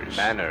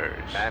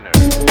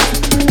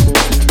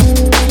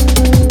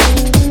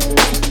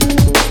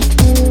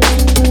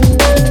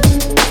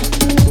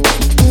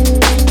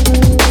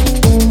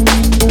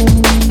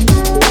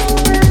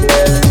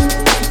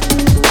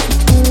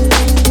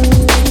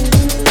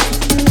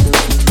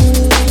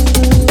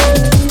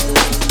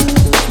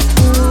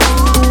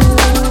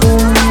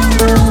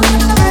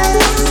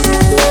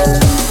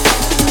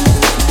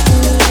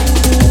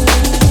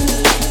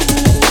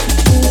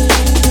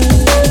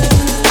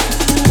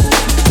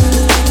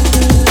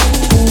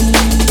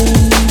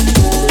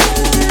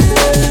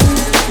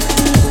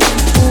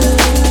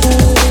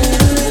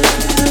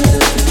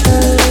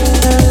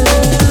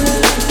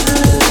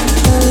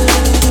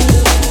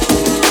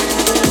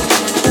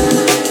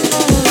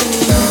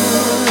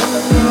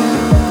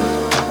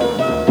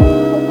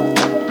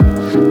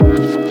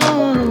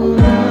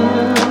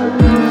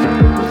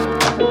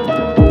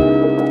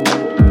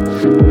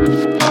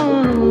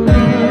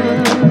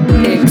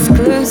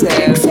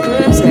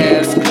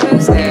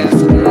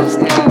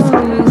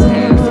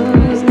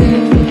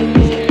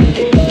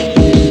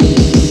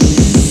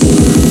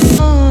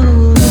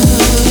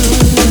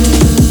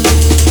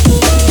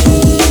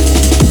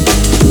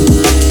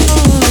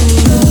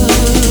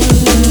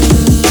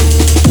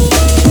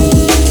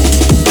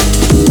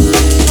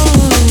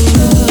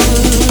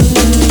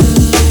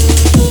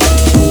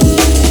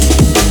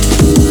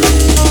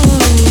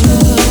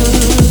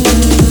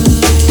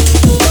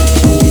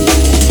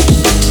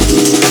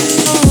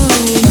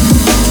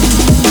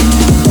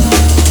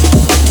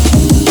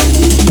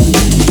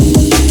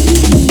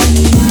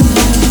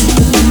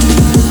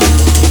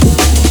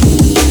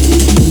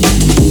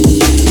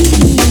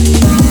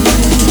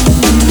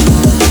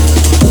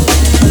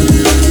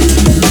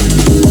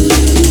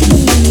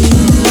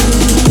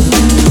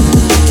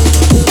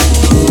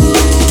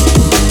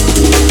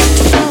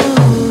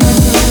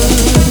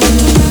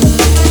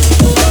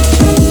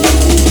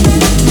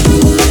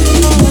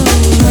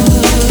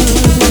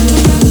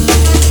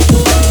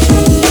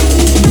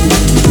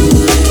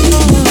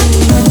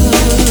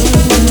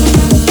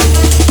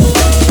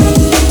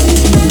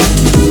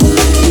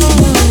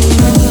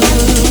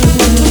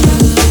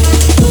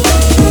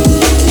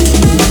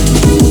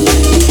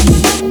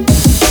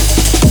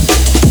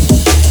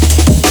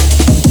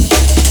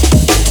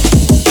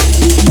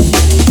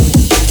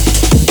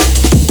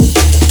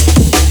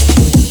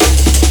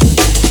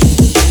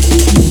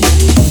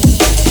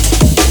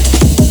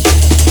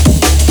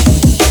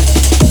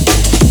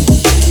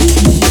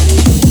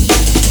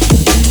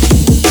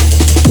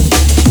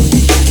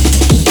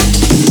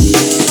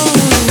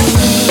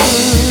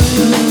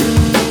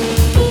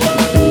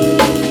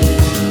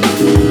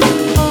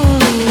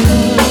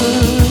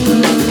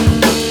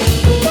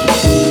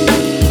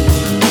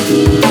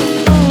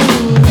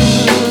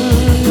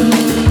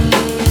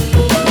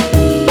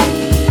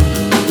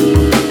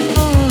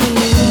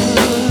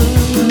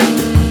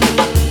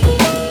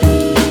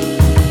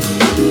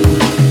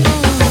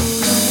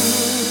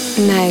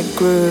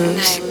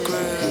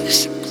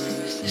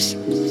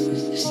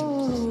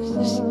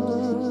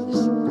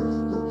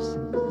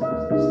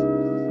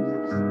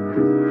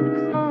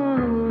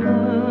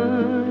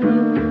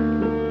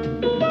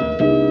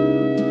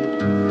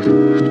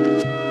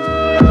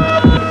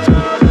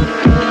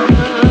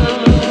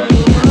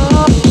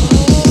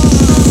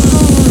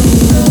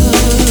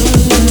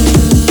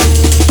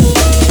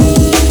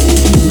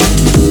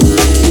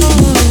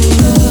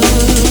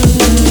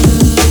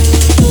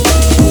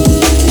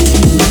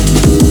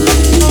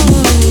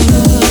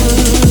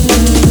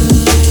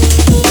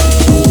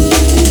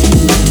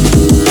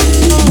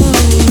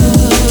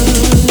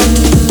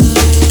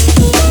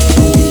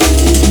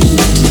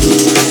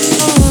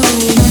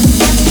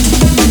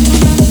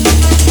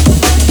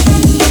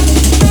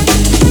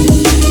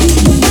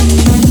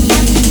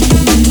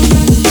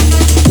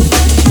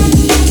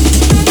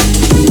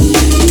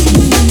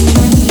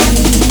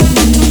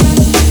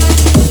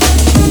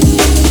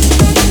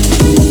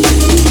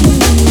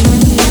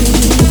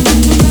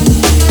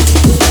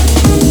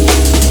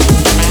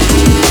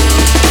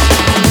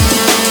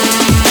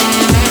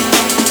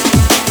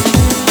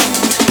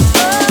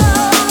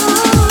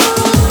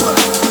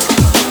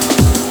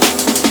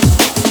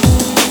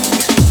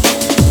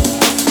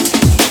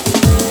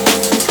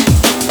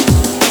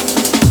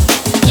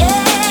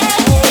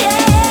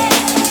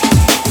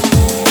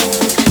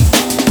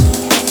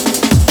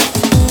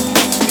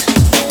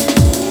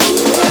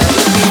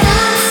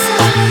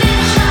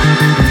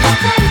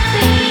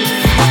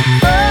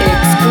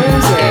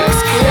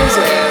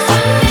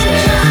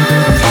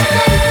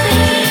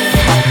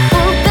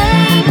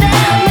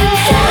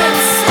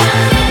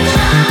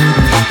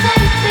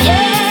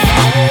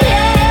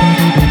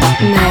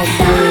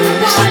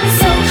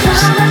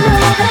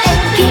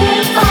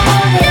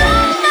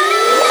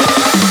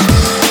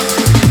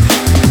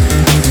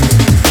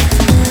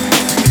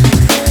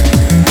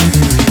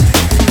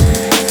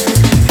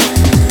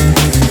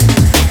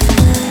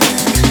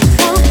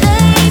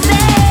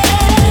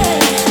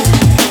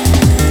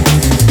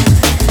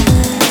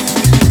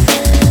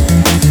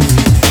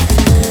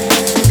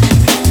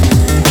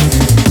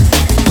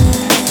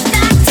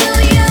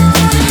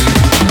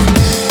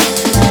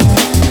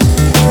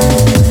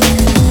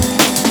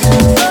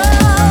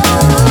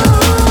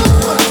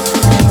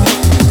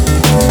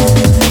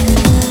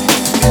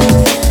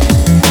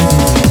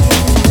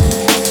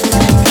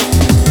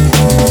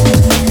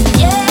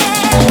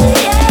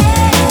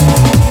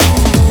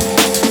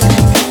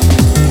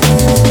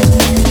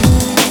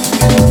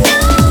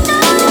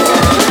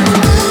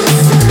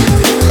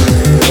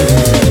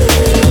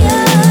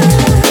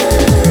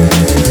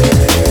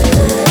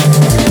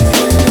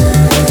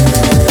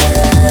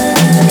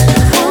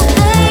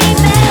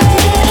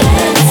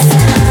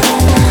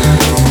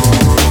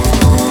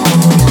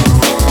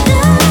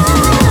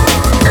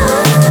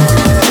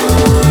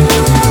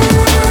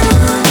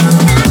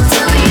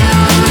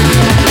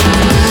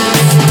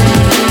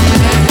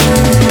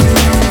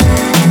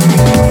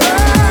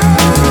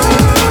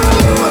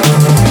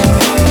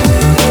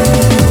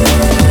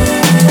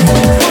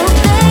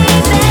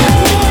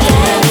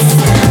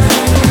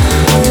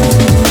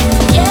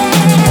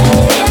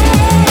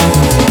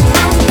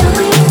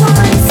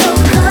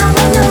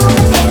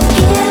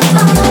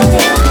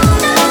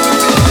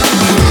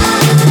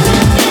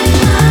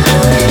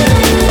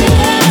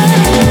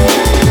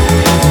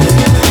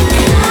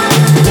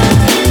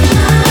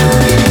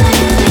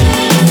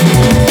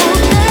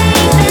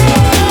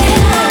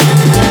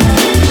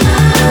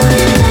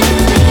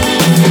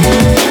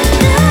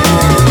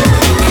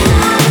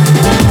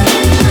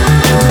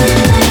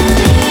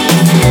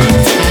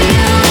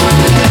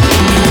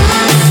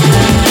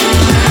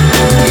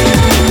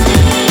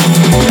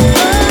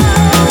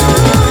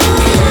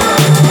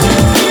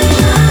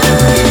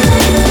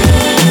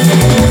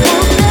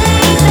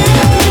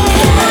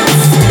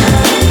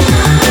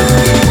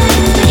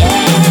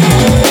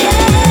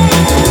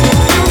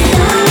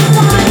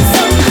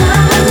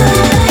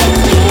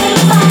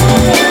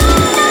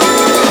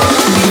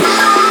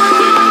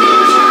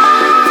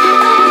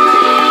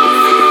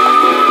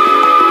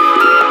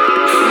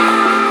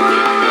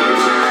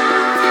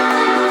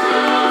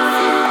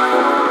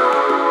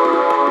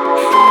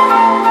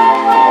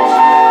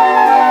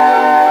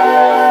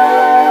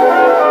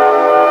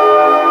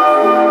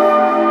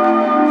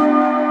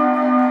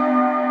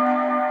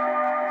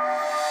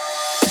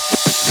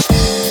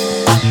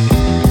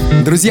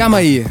 Друзья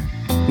мои,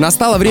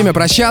 настало время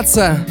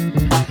прощаться.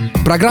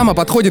 Программа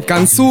подходит к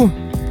концу.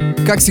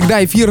 Как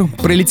всегда, эфир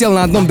пролетел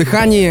на одном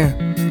дыхании.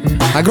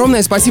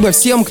 Огромное спасибо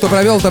всем, кто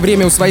провел это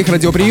время у своих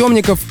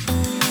радиоприемников.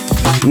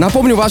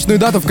 Напомню важную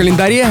дату в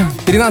календаре.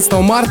 13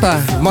 марта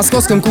в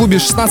московском клубе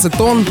 16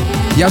 тонн.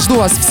 Я жду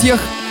вас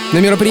всех на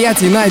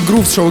мероприятии Night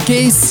Grooves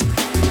Showcase.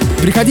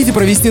 Приходите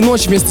провести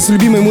ночь вместе с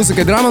любимой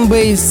музыкой Drum &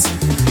 Bass.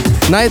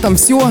 На этом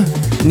все.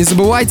 Не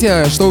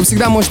забывайте, что вы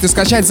всегда можете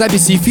скачать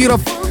записи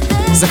эфиров.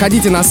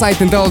 Заходите на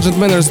сайт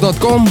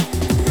intelligentmanners.com.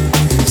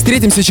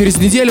 Встретимся через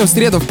неделю, в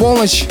среду в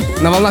полночь,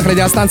 на волнах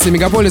радиостанции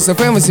Megapolis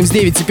FM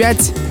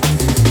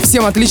 89.5.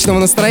 Всем отличного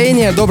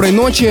настроения, доброй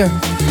ночи.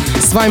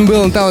 С вами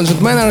был Intelligent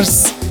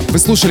Manners. Вы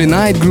слушали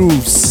Night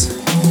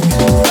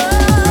Grooves.